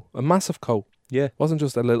and a coat. coat. A massive coat. Yeah, Wasn't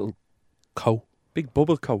just a little coat. big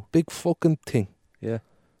bubble coat. Big fucking thing. Yeah.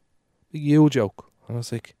 Big huge joke. And I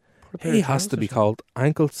was like, Put a pair he of has to be trousers on. called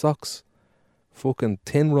ankle socks, fucking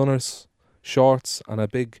thin runners, shorts, and a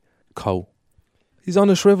big coat. He's on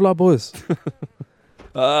a shriveler, boys.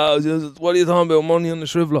 What are you talking about? Money on the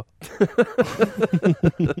shriveler.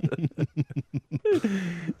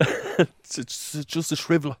 It's just a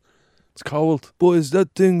shriveler. It's cold. Boys,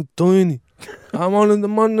 that thing tiny. I'm on the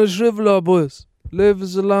money on the shriveler, boys. Leave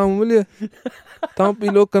us alone, will you? Don't be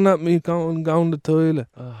looking at me going down the toilet.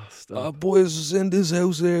 Oh, stop. Boys was in this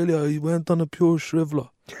house earlier. He went on a pure shriveler.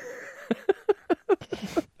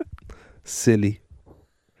 Silly.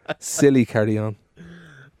 Silly, carry on.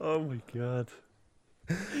 Oh my god.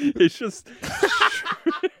 It's just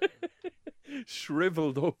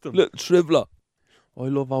shriveled up them. Little shriveler. I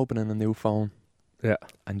love opening a new phone. Yeah.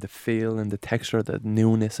 And the feel and the texture, the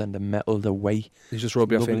newness and the metal, the weight. You just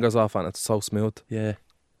rub your Lovely. fingers off and it's so smooth. Yeah.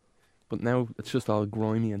 But now it's just all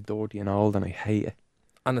grimy and dirty and old and I hate it.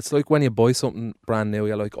 And it's like when you buy something brand new,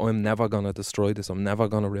 you're like, I'm never going to destroy this. I'm never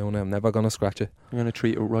going to ruin it. I'm never going to scratch it. I'm going to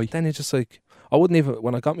treat it right. Then you're just like, I wouldn't even,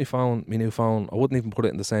 when I got my new phone, I wouldn't even put it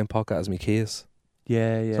in the same pocket as my keys.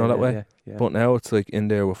 Yeah, yeah. know that yeah, way? Yeah, yeah. But now it's like in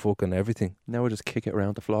there with fucking everything. Now I just kick it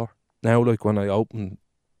around the floor. Now, like when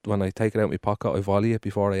I take it out of my pocket, I volley it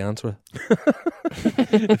before I answer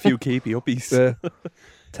it. A few keepy uppies.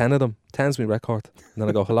 10 of them. 10's my record. And then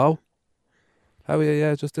I go, hello? How are you?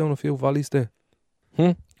 Yeah, just doing a few volleys there.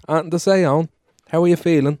 And to say on, how are you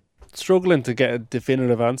feeling? Struggling to get a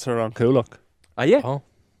definitive answer on Coolock. Ah, yeah. Oh,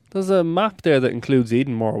 There's a map there that includes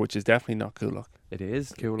Edenmore, which is definitely not Coolock. It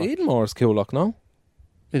is Coolock. Edenmore's Coolock, no?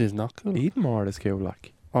 It is not Coolock. Edenmore is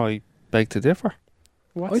Coolock. I beg to differ.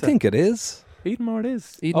 I think it is. Edenmore it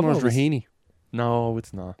is. Edenmore's always- Raheny. No,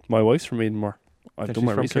 it's not. My wife's from Edenmore. I've And done she's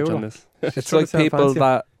my from research on Coolock. this. It's trying like to sound people fancy.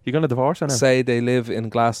 that You're going to divorce her now? say they live in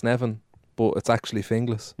Glasnevin, but it's actually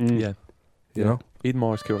Finglas, Yeah. you know?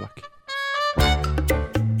 Edenmore is Coolock.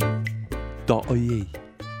 .ie.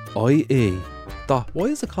 I-E. Da. Why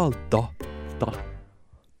is it called da? Da.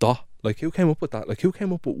 Da. Like, who came up with that? Like, who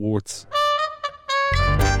came up with words?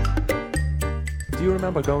 Do you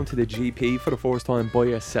remember going to the GP for the first time by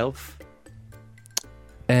yourself?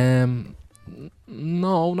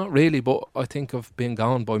 No, not really, but I think I've been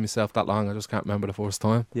gone by myself that long, I just can't remember the first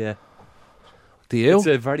time. Yeah. Do you? It's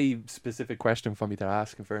a very specific question for me to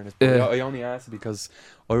ask, in fairness. But Yeah. I only asked it because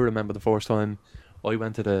I remember the first time I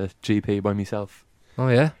went to the GP by myself. Oh,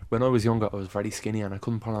 yeah? When I was younger, I was very skinny and I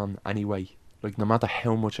couldn't put on any weight. Like, no matter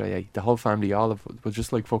how much I ate, the whole family, all of it was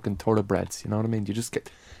just like fucking thoroughbreds, you know what I mean? You just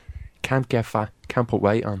can't get fat, can't put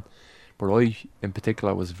weight on. But I, in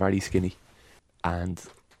particular, was very skinny. And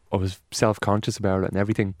I was self-conscious about it and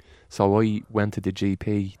everything. So I went to the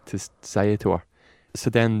GP to say it to her. So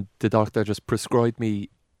then the doctor just prescribed me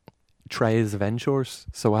trays of Ensures.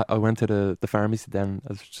 So I went to the pharmacy then.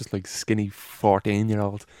 I was just like skinny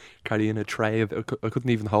 14-year-old carrying a tray of. I couldn't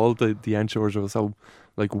even hold the Ensures. I was so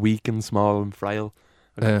like weak and small and frail.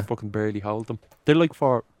 I could fucking barely hold them. They're like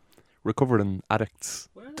for recovering addicts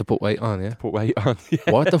To put weight on, yeah? to put weight on. Yeah.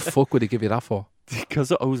 What the fuck would he give you that for?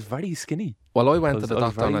 Because I was very skinny. Well, I went I to the was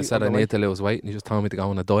doctor and I very said I overweight. need to lose weight, and he just told me to go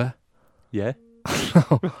on a diet. Yeah.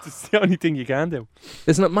 It's the only thing you can do.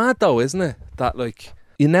 Isn't it mad though, isn't it? That like,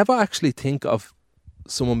 you never actually think of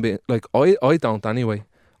someone being, like, I don't anyway,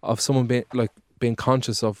 of someone being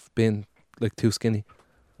conscious of being like too skinny.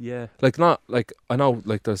 Yeah. Like, not like, I know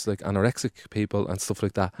like there's like anorexic people and stuff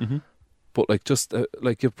like that, Mm-hmm. but like just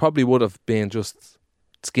like you probably would have been just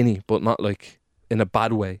skinny, but not like in a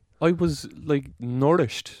bad way. I was like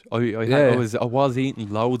nourished. I Yeah. was eating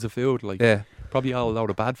loads of food, like Yeah, probably all a load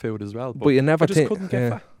of bad food as well. but you never I just think. couldn't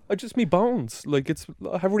get fat. I just me bones. Like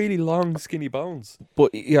I have really long, skinny bones.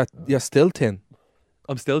 But you're still thin.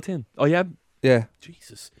 I'm still thin. Oh yeah, Yeah,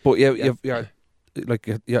 Jesus. but Yeah. you're like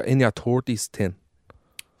you're in your 30s thin.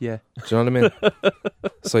 Yeah. Do you know what I mean?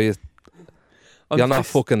 So you're not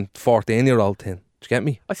fucking 14-year-old thing. Do you get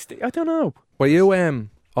me? I don't know. Were you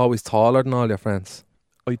always taller than all your friends?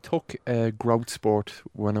 I took growth sport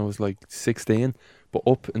when I was like 16, but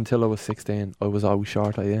up until I was 16, I was always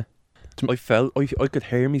shorter, yeah. I felt, I could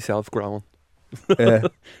hear myself growing. Yeah.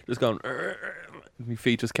 Just going, my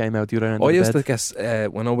feet just came out the other end I of the used bed. to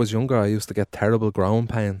get, when I was younger, I used to get terrible growing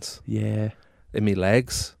pains Yeah. in my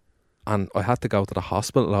legs. And I had to go to the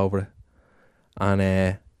hospital over it. And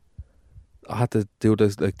I had to do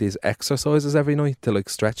these exercises every night to like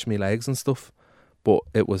stretch my legs and stuff. But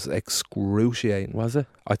it was excruciating. Was it?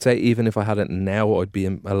 I'd say even if I had it now, I'd be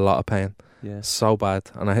in a lot of pain. Yeah. So bad.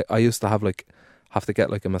 And I used to have to get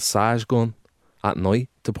like a massage gun at night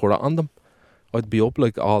to put it on them. I'd be up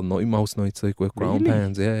like all night most nights like with growing Really?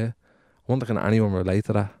 pains. Yeah, yeah. I wonder can anyone relate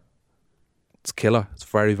to that? It's killer. It's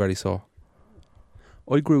very, very sore.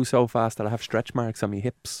 I grew so fast that I have stretch marks on my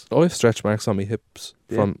hips. I have stretch marks on my hips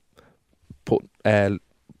Yeah. from putting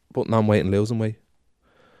on weight and losing weight.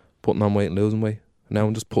 Putting on weight and losing weight. Now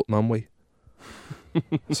I'm just putting on weight.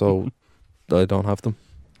 So I don't have them.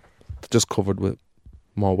 They're just covered with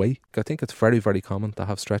more weight. I think it's very, very common to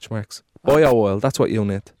have stretch marks. Bio oil, that's what you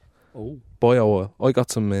need. Oh. Bio oil. I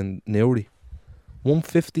got some in Newry.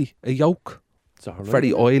 $150 a yoke. It's all right.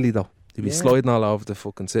 Very oily though. You'd be Yeah. sliding all over the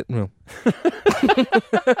fucking sitting room.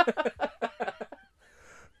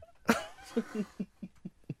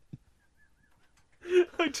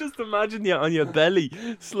 I just imagine you on your belly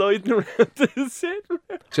sliding around the sit.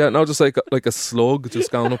 Do you know, just like a slug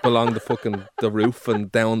just going up along the roof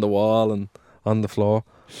and down the wall and on the floor.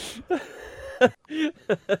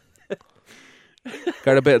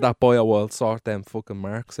 Get a bit of that bio oil, sort them fucking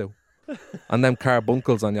marks out. And them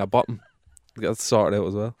carbuncles on your bottom. Get it sorted out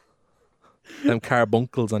as well. Them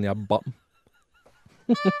carbuncles on your bottom.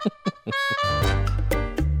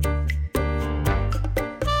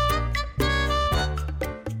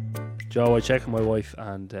 Joe, I checked with my wife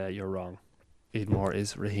and you're wrong. Edenmore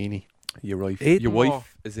is Raheny. You're right. Edenmore. Your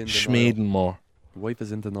wife is in denial. Schmiedenmore. Your wife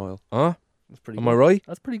is in denial. Huh? That's pretty Am good. I right?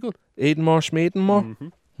 That's pretty good. Edenmore,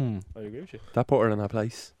 Schmiedenmore? Mm-hmm. I agree with you. That put her in her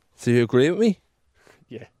place. Do you agree with me?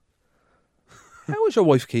 Yeah. How is your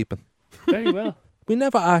wife keeping? Very well. We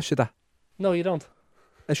never asked you that. No, you don't.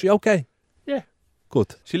 Is she okay? Yeah.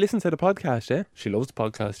 Good. She listens to the podcast, yeah? She loves the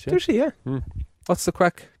podcast, yeah. Does she, yeah? What's the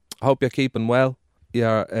crack? I hope you're keeping well.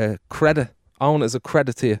 You're credit. Owen is a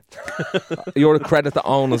credit to you. You're a credit to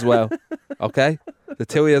Owen as well. Okay? The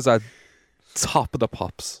two of you are top of the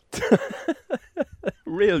pops.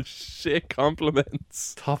 Real shit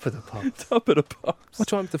compliments. Top of the pop. Top of the pops. What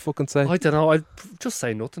do you want me to fucking say? I don't know. I'd just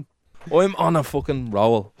say nothing. I'm on a fucking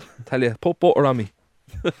roll. Tell you, put butter on me.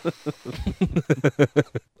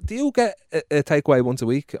 Do you get a takeaway once a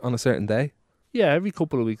week on a certain day? Yeah, every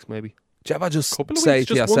couple of weeks maybe. Do you ever just Couple of say weeks,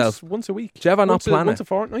 to just yourself, once a week. do you ever not Once plan once it? a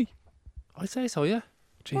fortnight. I'd say so, yeah.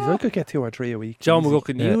 Jeez, I could get 2 or 3 a week. Joe Easy.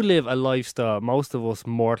 McGuckin, Yeah. you live a lifestyle most of us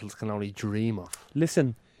mortals can only dream of.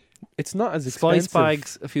 Listen, it's not as expensive. Spice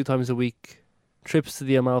bags a few times a week. Trips to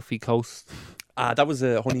the Amalfi Coast. Ah, that was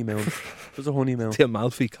a honeymoon. It was a honeymoon. The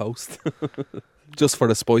Amalfi Coast. Just for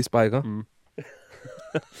the spice bag, huh? Mm.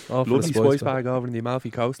 Oh, for the Lovely spice bag over in the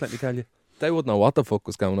Amalfi Coast, let me tell you. They wouldn't know what the fuck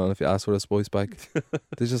was going on if you asked for a spice bag.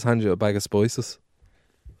 They just hand you a bag of spices.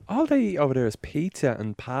 All they eat over there is pizza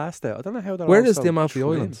and pasta. I don't know how they're Where all is so the Amalfi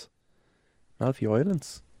trim. Islands? Amalfi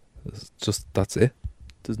Islands? It's just, that's it.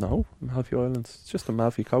 There's no Amalfi Islands. It's just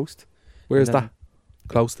Amalfi Coast. Where is And then- that?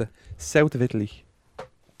 Close to. South of Italy.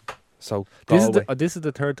 So, This Galway. is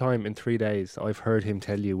the third time in 3 days I've heard him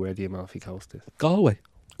tell you where the Amalfi Coast is. Galway.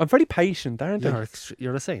 I'm very patient, aren't I?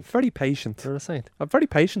 You're a saint. Very patient. You're a saint. I'm very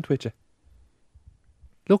patient with you.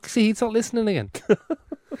 Look, see, he's not listening again.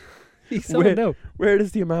 He's Where- saying no. Where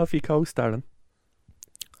is the Amalfi Coast, Darren?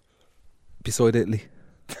 Beside Italy.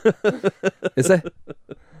 Is it?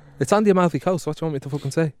 It's on the Amalfi Coast. What do you want me to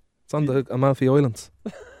fucking say? It's on the Amalfi Islands.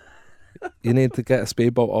 You need to get a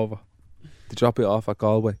speedboat over. To drop it off at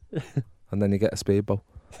Galway. And then you get a speedboat.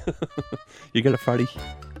 You get a ferry.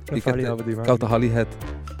 A You ferry get over the Go Amalfi. to Holyhead.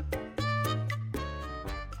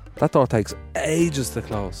 That door takes ages to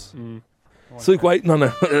close. Mm. It's like waiting on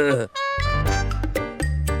it.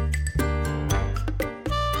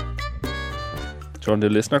 Do you want to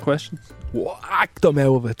do listener questions? Whack them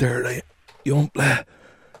out of it there, like.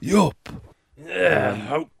 Yup.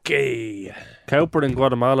 Okay. Cowper in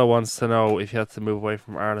Guatemala wants to know if you had to move away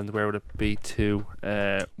from Ireland, where would it be to?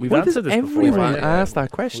 We've Why does answered this everyone before. ask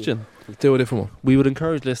that question? Do a different one. We would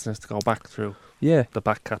encourage listeners to go back through Yeah. the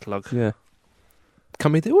back catalogue. Yeah.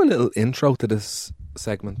 Can we do a little intro to this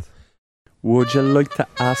segment? Would you like to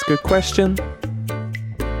ask a question?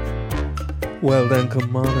 Well then,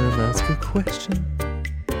 come on and ask a question.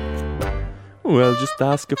 Well, just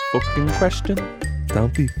ask a fucking question.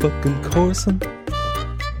 Don't be fucking coursing.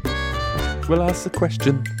 We'll ask the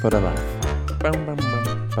question for a laugh. Bam, bam,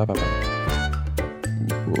 bam. Ba, ba,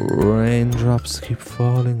 ba. Raindrops keep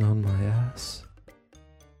falling on my ass.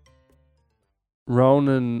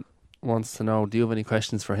 Ronan wants to know, do you have any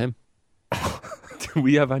questions for him? Do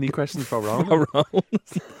we have any questions for Ronan?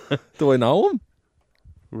 Do I know him?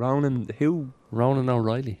 Ronan, who Ronan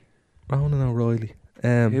O'Reilly. Ronan O'Reilly.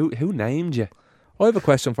 who named you? I have a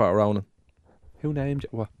question for Ronan. Who named you?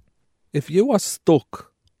 What? If you were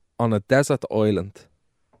stuck on a desert island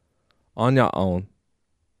on your own,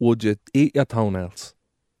 would you eat your toenails?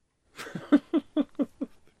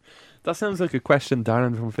 That sounds like a question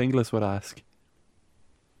Darren from Finglas would ask.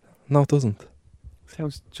 No, it doesn't.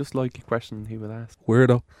 Sounds just like a question he would ask.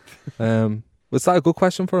 Weirdo. Was that a good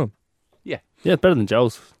question for him? Yeah, it's better than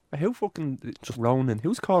Joe's. Who fucking Ronan?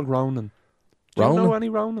 Who's called Ronan? Do you Ronan? know any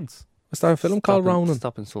Ronans? Is there a film called Ronan?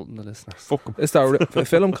 Stop insulting the listeners. Fuck him. Is there a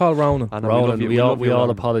film called Ronan? I know, Ronan, you, we love you, all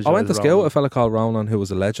Ronan. apologise. I went to school with Ronan. a fella called Ronan who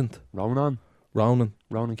was a legend. Ronan Ronan.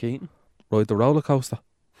 Keaton. Ride the roller coaster.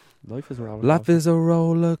 Life is a roller Life coaster. is a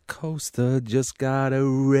roller coaster, just gotta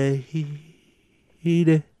ride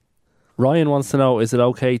it. Ryan wants to know, is it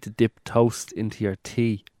okay to dip toast into your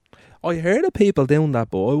tea? I heard of people doing that,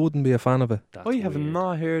 but I wouldn't be a fan of it. That's I have weird.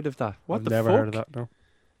 not heard of that. What I've the never fuck? heard of that, no.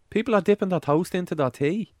 People are dipping their toast into their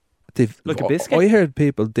tea. Like a I biscuit? heard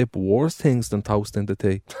people dip worse things than toast into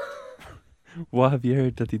tea. What have you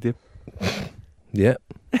heard that they dip? Yeah.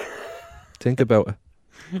 Think about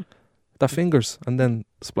it. Their fingers and then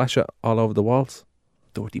splash it all over the walls.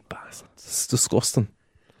 Dirty bastards. It's disgusting.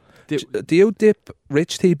 Do you dip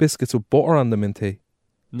rich tea biscuits with butter on them in tea?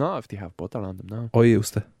 Not if they have butter on them, no. I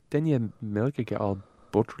used to. Then you milk it get all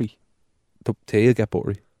buttery. The tea will get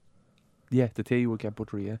buttery. Yeah, the tea will get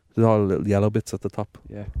buttery, yeah. There's all the little yellow bits at the top.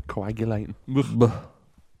 Yeah, coagulating. Buh.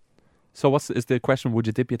 So is the question, would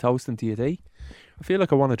you dip your toast into your tea? I feel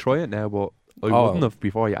like I want to try it now, but I Oh. wouldn't have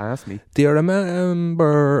before you asked me. Do you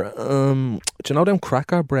remember, do you know them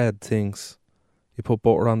cracker bread things? You put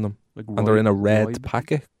butter on them Like and they're in a red Rib-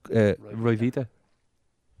 packet. Rivita.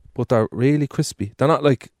 But they're really crispy. They're not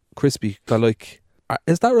like crispy. They're like,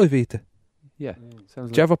 is that Rivita? Yeah. Sounds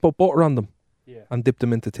Did you ever put butter on them Yeah. and dip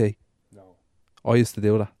them into tea? No. I used to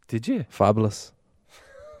do that. Did you? Fabulous.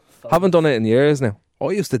 Haven't done it in years now. I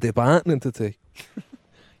used to dip anything into tea.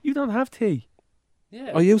 You don't have tea.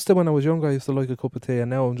 Yeah. I used to when I was younger. I used to like a cup of tea, and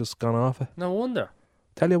now I'm just gone off it. No wonder.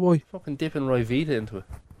 Tell you why. Fucking dipping Rivita into it.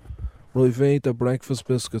 Rivita breakfast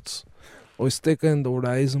biscuits. I stick in the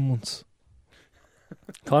raisin ones.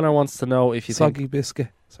 Connor wants to know if you Soggy biscuit.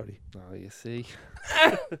 Sorry. think... Oh, you see.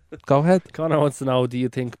 Go ahead. Connor wants to know, do you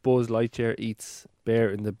think Buzz Lightyear eats Bear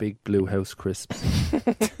in the Big Blue House crisps?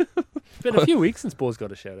 It's been a few weeks since Buzz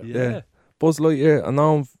got a shout out. Yeah. Buzz Lightyear, I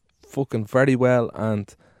know him fucking very well,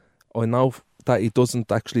 and I know that he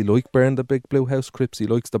doesn't actually like Bear in the Big Blue House crisps. He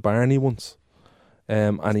likes the Barney ones.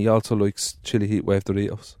 And he also likes Chili Heat Wave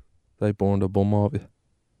Doritos. They burn the bum off you.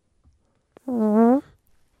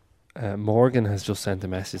 Morgan has just sent a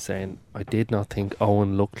message saying, I did not think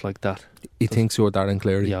Owen looked like that. He thinks you're Darren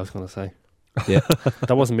Cleary. Yeah, I was going to say. Yeah.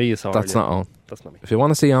 That wasn't me you saw That's earlier. not Owen. That's not me. If you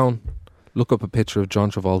want to see Owen, look up a picture of John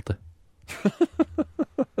Travolta.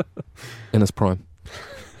 In his prime.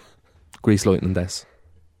 Grease Lightning Death.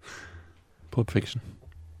 Pulp Fiction.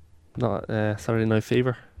 Not Saturday Night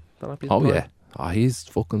Fever. That might be Oh, the yeah. Oh, he's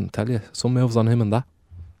fucking, tell you, some moves on him and that.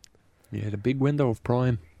 Yeah, the big window of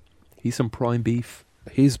prime. He's some prime beef.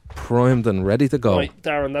 He's primed and ready to go. Right,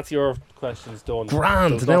 Darren, that's your questions done.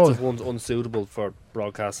 Grand, There's now- lots of ones unsuitable for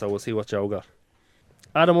broadcast, so we'll see what Joe got.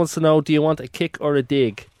 Adam wants to know, do you want a kick or a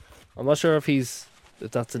dig? I'm not sure if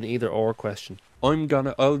that's an either or question.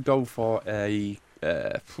 I'll go for a...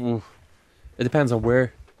 it depends on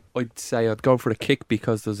where. I'd say I'd go for a kick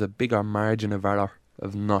because there's a bigger margin of error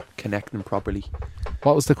of not connecting properly.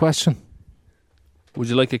 What was the question? Would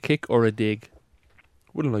you like a kick or a dig?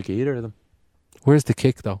 Wouldn't like either of them. Where's the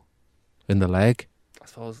kick, though? In the leg? I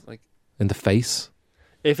suppose, like, In the face?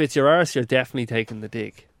 if it's your arse, you're definitely taking the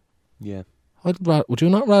dig. Yeah. Would you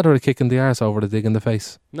not rather a kick in the arse over a dig in the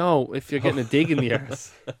face? No, if you're getting a dig in the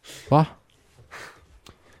arse. What?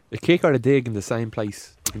 A kick or a dig in the same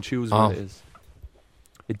place. You can choose what it is.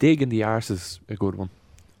 A dig in the arse is a good one.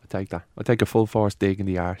 I take that. I take a full force dig in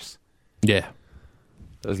the arse. Yeah.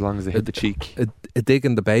 As long as it hit the cheek A dig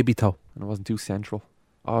in the baby toe. and it wasn't too central.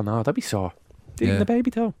 Oh no, that'd be sore. Dig Yeah. in the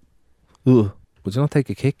baby toe. Ugh. Would you not take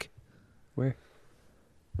a kick? Where?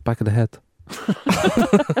 The back of the head.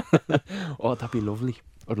 Oh, that'd be lovely.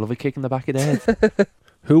 I'd love a kick in the back of the head.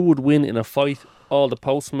 Who would win in a fight? All the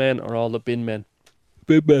postmen or all the bin men?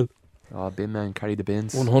 Bin men. Oh, bin man, carry the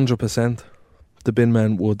bins. 100%. The bin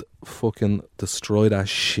men would fucking destroy that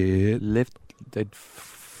shit. They'd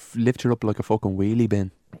lift you up like a fucking wheelie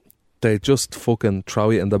bin. They just fucking throw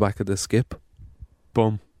you in the back of the skip.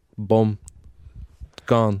 Bum. Bum.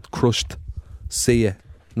 Gone. Crushed. See ya.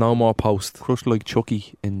 No more post. Crushed like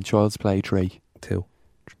Chucky in Child's Play 3. 2.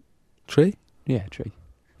 3? Yeah, 3.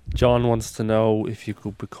 John wants to know if you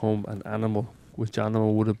could become an animal. Which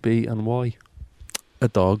animal would it be and why? A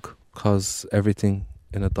dog. Because everything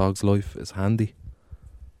in a dog's life is handy.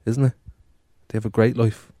 Isn't it? They have a great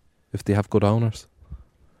life if they have good owners.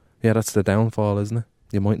 Yeah, that's the downfall, isn't it?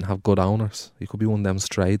 You mightn't have good owners. You could be one of them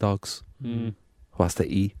stray dogs who has to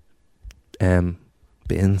eat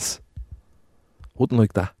bins. Wouldn't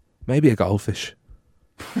like that. Maybe a goldfish.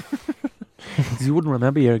 You wouldn't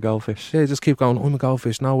remember you're a goldfish. Yeah, just keep going, I'm a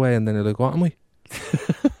goldfish, no way. And then you're like, what am I?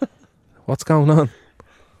 What's going on?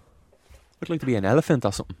 I'd like to be an elephant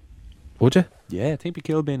or something. Would you? Yeah, I think it'd be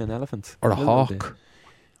cool being an elephant. Or a little bit. hawk.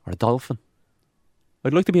 Or a dolphin.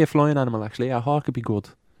 I'd like to be a flying animal, actually. A hawk would be good.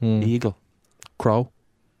 Eagle. Crow.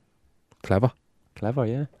 Clever. Clever,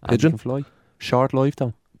 yeah. And Pigeon. you can fly. Short life,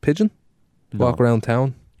 though. Pigeon. No. Walk around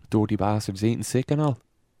town. Dirty bastards eating sick and all.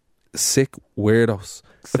 Sick weirdos.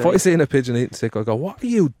 If I seen a pigeon eating sick, I go, what are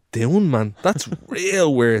you doing, man? That's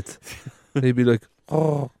real weird. And he'd be like,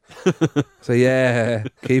 oh. So yeah,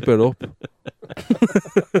 keep it up.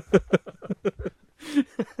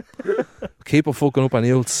 Keep it fucking up and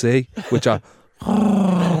you'll see. Which I,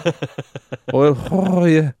 oh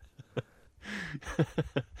yeah.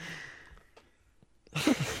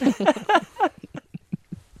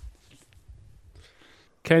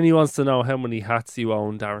 Kenny wants to know how many hats you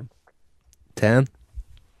own, Darren. 10.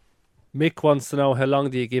 Mick wants to know how long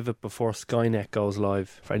do you give it before Skynet goes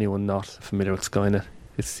live? For anyone not familiar with Skynet,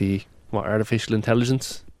 it's the artificial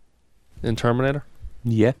intelligence in Terminator,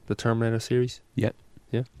 Yeah. the Terminator series.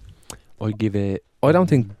 I'd give it... I don't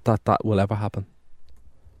think that will ever happen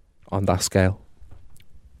on that scale.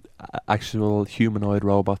 Actual humanoid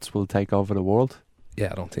robots will take over the world. Yeah,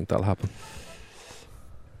 I don't think that'll happen.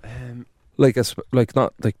 Like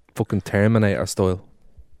not like fucking Terminator style.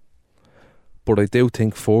 But I do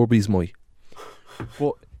think Furbies might.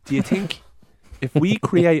 But do you think if we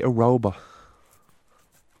create a robot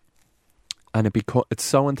and it's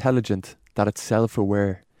so intelligent that it's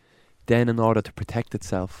self-aware, then in order to protect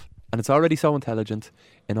itself, and it's already so intelligent,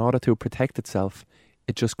 in order to protect itself,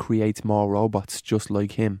 it just creates more robots just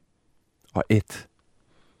like him or it,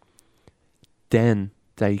 then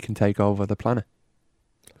they can take over the planet.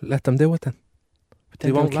 Let them do it then. But They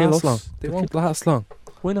then won't they'll kill last long. us. They won't last long.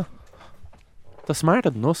 Why not? They're smarter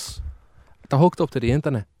than us. They're hooked up to the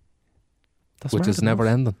internet, They're which smarter is than never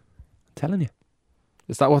us. ending. I'm telling you.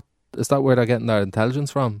 Is that where they're getting their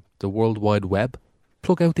intelligence from? The World Wide Web?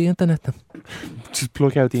 Plug out the internet then. Just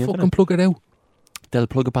plug out the Fucking internet. plug it out. They'll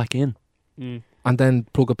plug it back in. And then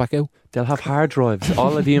plug it back out. They'll have hard drives.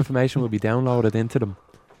 All of the information will be downloaded into them.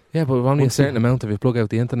 Yeah, but only a Once certain you- amount if you plug out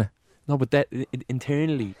the internet. No, but that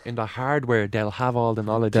internally in the hardware, they'll have all the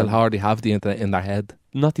knowledge. They'll and- hardly have the internet in their head.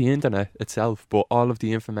 not the internet itself, but all of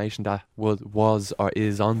the information that was or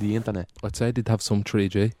is on the internet. I'd say they'd have some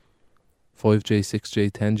 3G, 5G,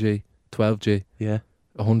 6G, 10G, 12G, Yeah.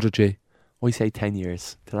 100G. I say 10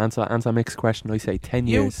 years. To answer Mick's question, I say 10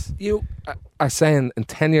 years. You are saying in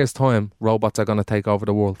 10 years' time, robots are going to take over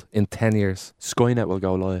the world. In 10 years. Skynet will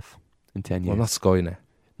go live in 10 years. Well, not Skynet.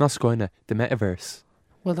 Not Skynet, the metaverse.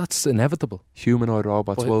 Well, that's inevitable. Humanoid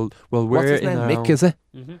robots But- will What's wear his in name? our Mick, own- is it?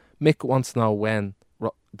 Mm-hmm. Mick wants to know when.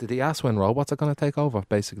 Did he ask when robots are going to take over,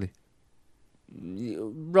 basically?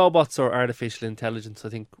 Robots or artificial intelligence, I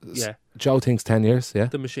think. Yeah, Joe thinks 10 years, yeah?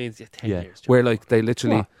 the machines. Yeah, 10 Yeah. years. Where, like, they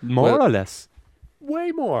literally... What? More well- or less.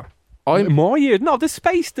 Way more. More years. No, the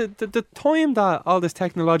space, the time that all this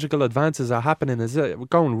technological advances are happening is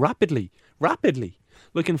going rapidly.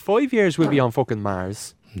 Like in 5 years, we'll be on fucking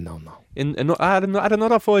Mars. No. Add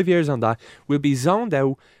another 5 years on that, we'll be zoned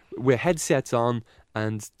out with headsets on,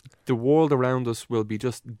 and the world around us will be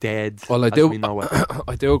just dead. Well, I as do. we know it.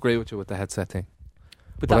 I do agree with you with the headset thing.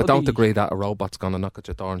 But I that'll don't be- agree that a robot's going to knock at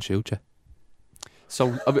your door and shoot you.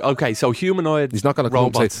 So okay, so humanoid He's not going to come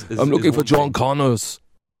and robots. say, is- I'm is looking for one John thing. Connors.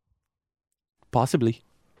 Possibly.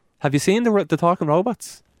 Have you seen the talking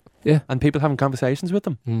robots? Yeah. And people having conversations with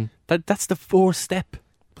them. Mm. That's the first step.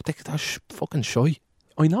 But they're fucking shy.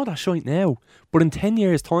 I know that's right now, but in 10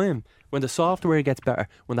 years' time, when the software gets better,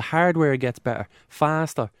 when the hardware gets better,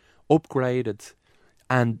 faster, upgraded,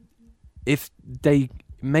 and if they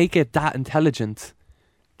make it that intelligent,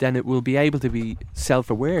 then it will be able to be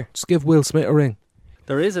self-aware. Just give Will Smith a ring.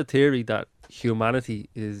 There is a theory that humanity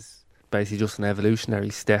is basically just an evolutionary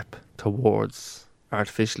step towards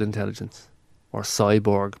artificial intelligence or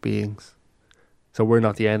cyborg beings. So we're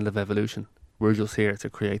not the end of evolution. We're just here to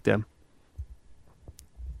create them.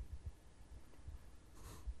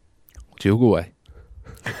 Do you go away?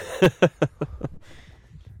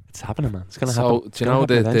 It's happening, man. It's gonna So, happen. It's do you gonna know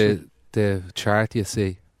happen eventually. the chart you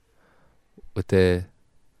see with the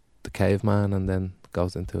caveman and then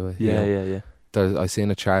goes into a Yeah, hill? yeah. I seen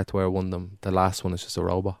a chart where one of them, the last one is just a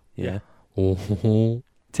robot. Yeah. Oh.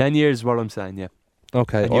 10 years is what I'm saying, yeah.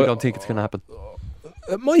 Okay. And you don't think it's going to happen?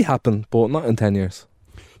 It might happen, but not in 10 years.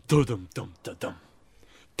 Da-dum, dum, da-dum.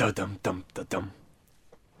 Da-dum, dum, da-dum.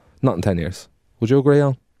 Not in 10 years. Would you agree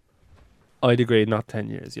on? I'd agree, not 10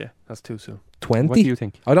 years, yeah. That's too soon. 20? What do you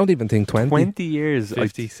think? I don't even think 20. 20 years.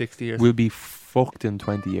 50, 60 years. We'll be fucked in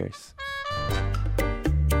 20 years.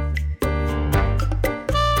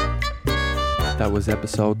 That was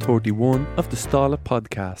episode 31 of the Stala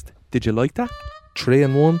podcast. Did you like that? 3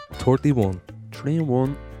 and 1, 31. 3 and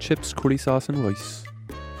 1, chips, curry sauce and rice.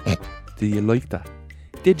 Do you like that?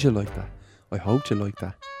 Did you like that? I hope you liked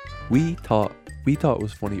that. We thought it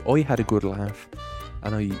was funny. I had a good laugh.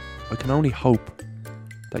 And I can only hope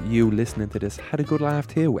that you listening to this had a good laugh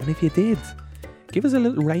too. And if you did, give us a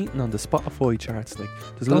little rating on the Spotify charts. Like,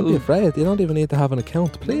 there's a Don't be little, afraid. You don't even need to have an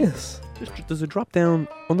account, please. there's a drop down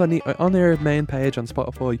underneath on their main page on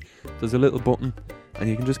Spotify. There's a little button, and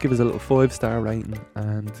you can just give us a little 5-star rating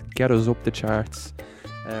and get us up the charts.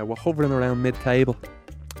 We're hovering around mid-table.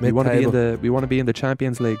 We want to be in the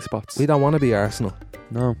Champions League spots. We don't want to be Arsenal.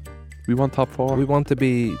 No, we want top 4. We want to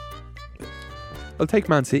be, I'll take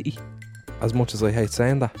Man City. as much as I hate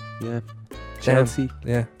saying that, Yeah, Chelsea.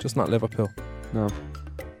 yeah, just not Liverpool. No,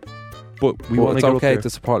 but we But want it's to get okay up to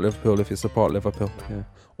support Liverpool if you support Liverpool. there.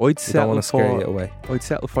 I'd You don't settle want to scare you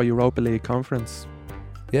for away. Europa League Conference.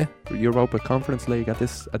 Yeah. Europa Conference League at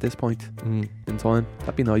this point in time.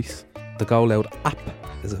 That'd be nice. The Go Loud app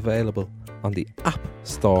is available on the App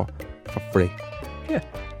Store for free. Yeah.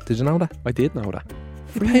 Did you know that? I did know that.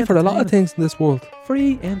 You pay for a lot of things in this world,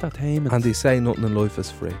 Free entertainment. and they say nothing in life is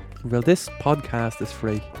free. Well, this podcast is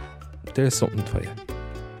free, There's something for you.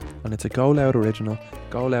 and it's a Go Loud original.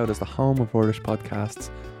 Go Loud is the home of Irish podcasts.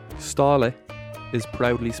 Stala is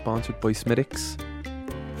proudly sponsored by Smittix.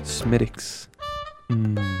 Smittix.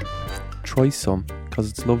 Try some, because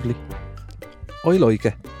it's lovely. I like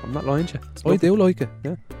it. I'm not lying to you. It's I lovely. do like it.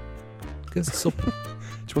 Yeah. Give us a sup. Do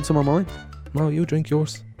you want some of mine? No, you drink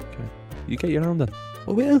yours. You get your own then.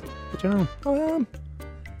 I will. Get your own. I am.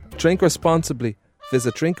 Drink responsibly.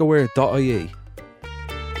 Visit drinkaware.ie.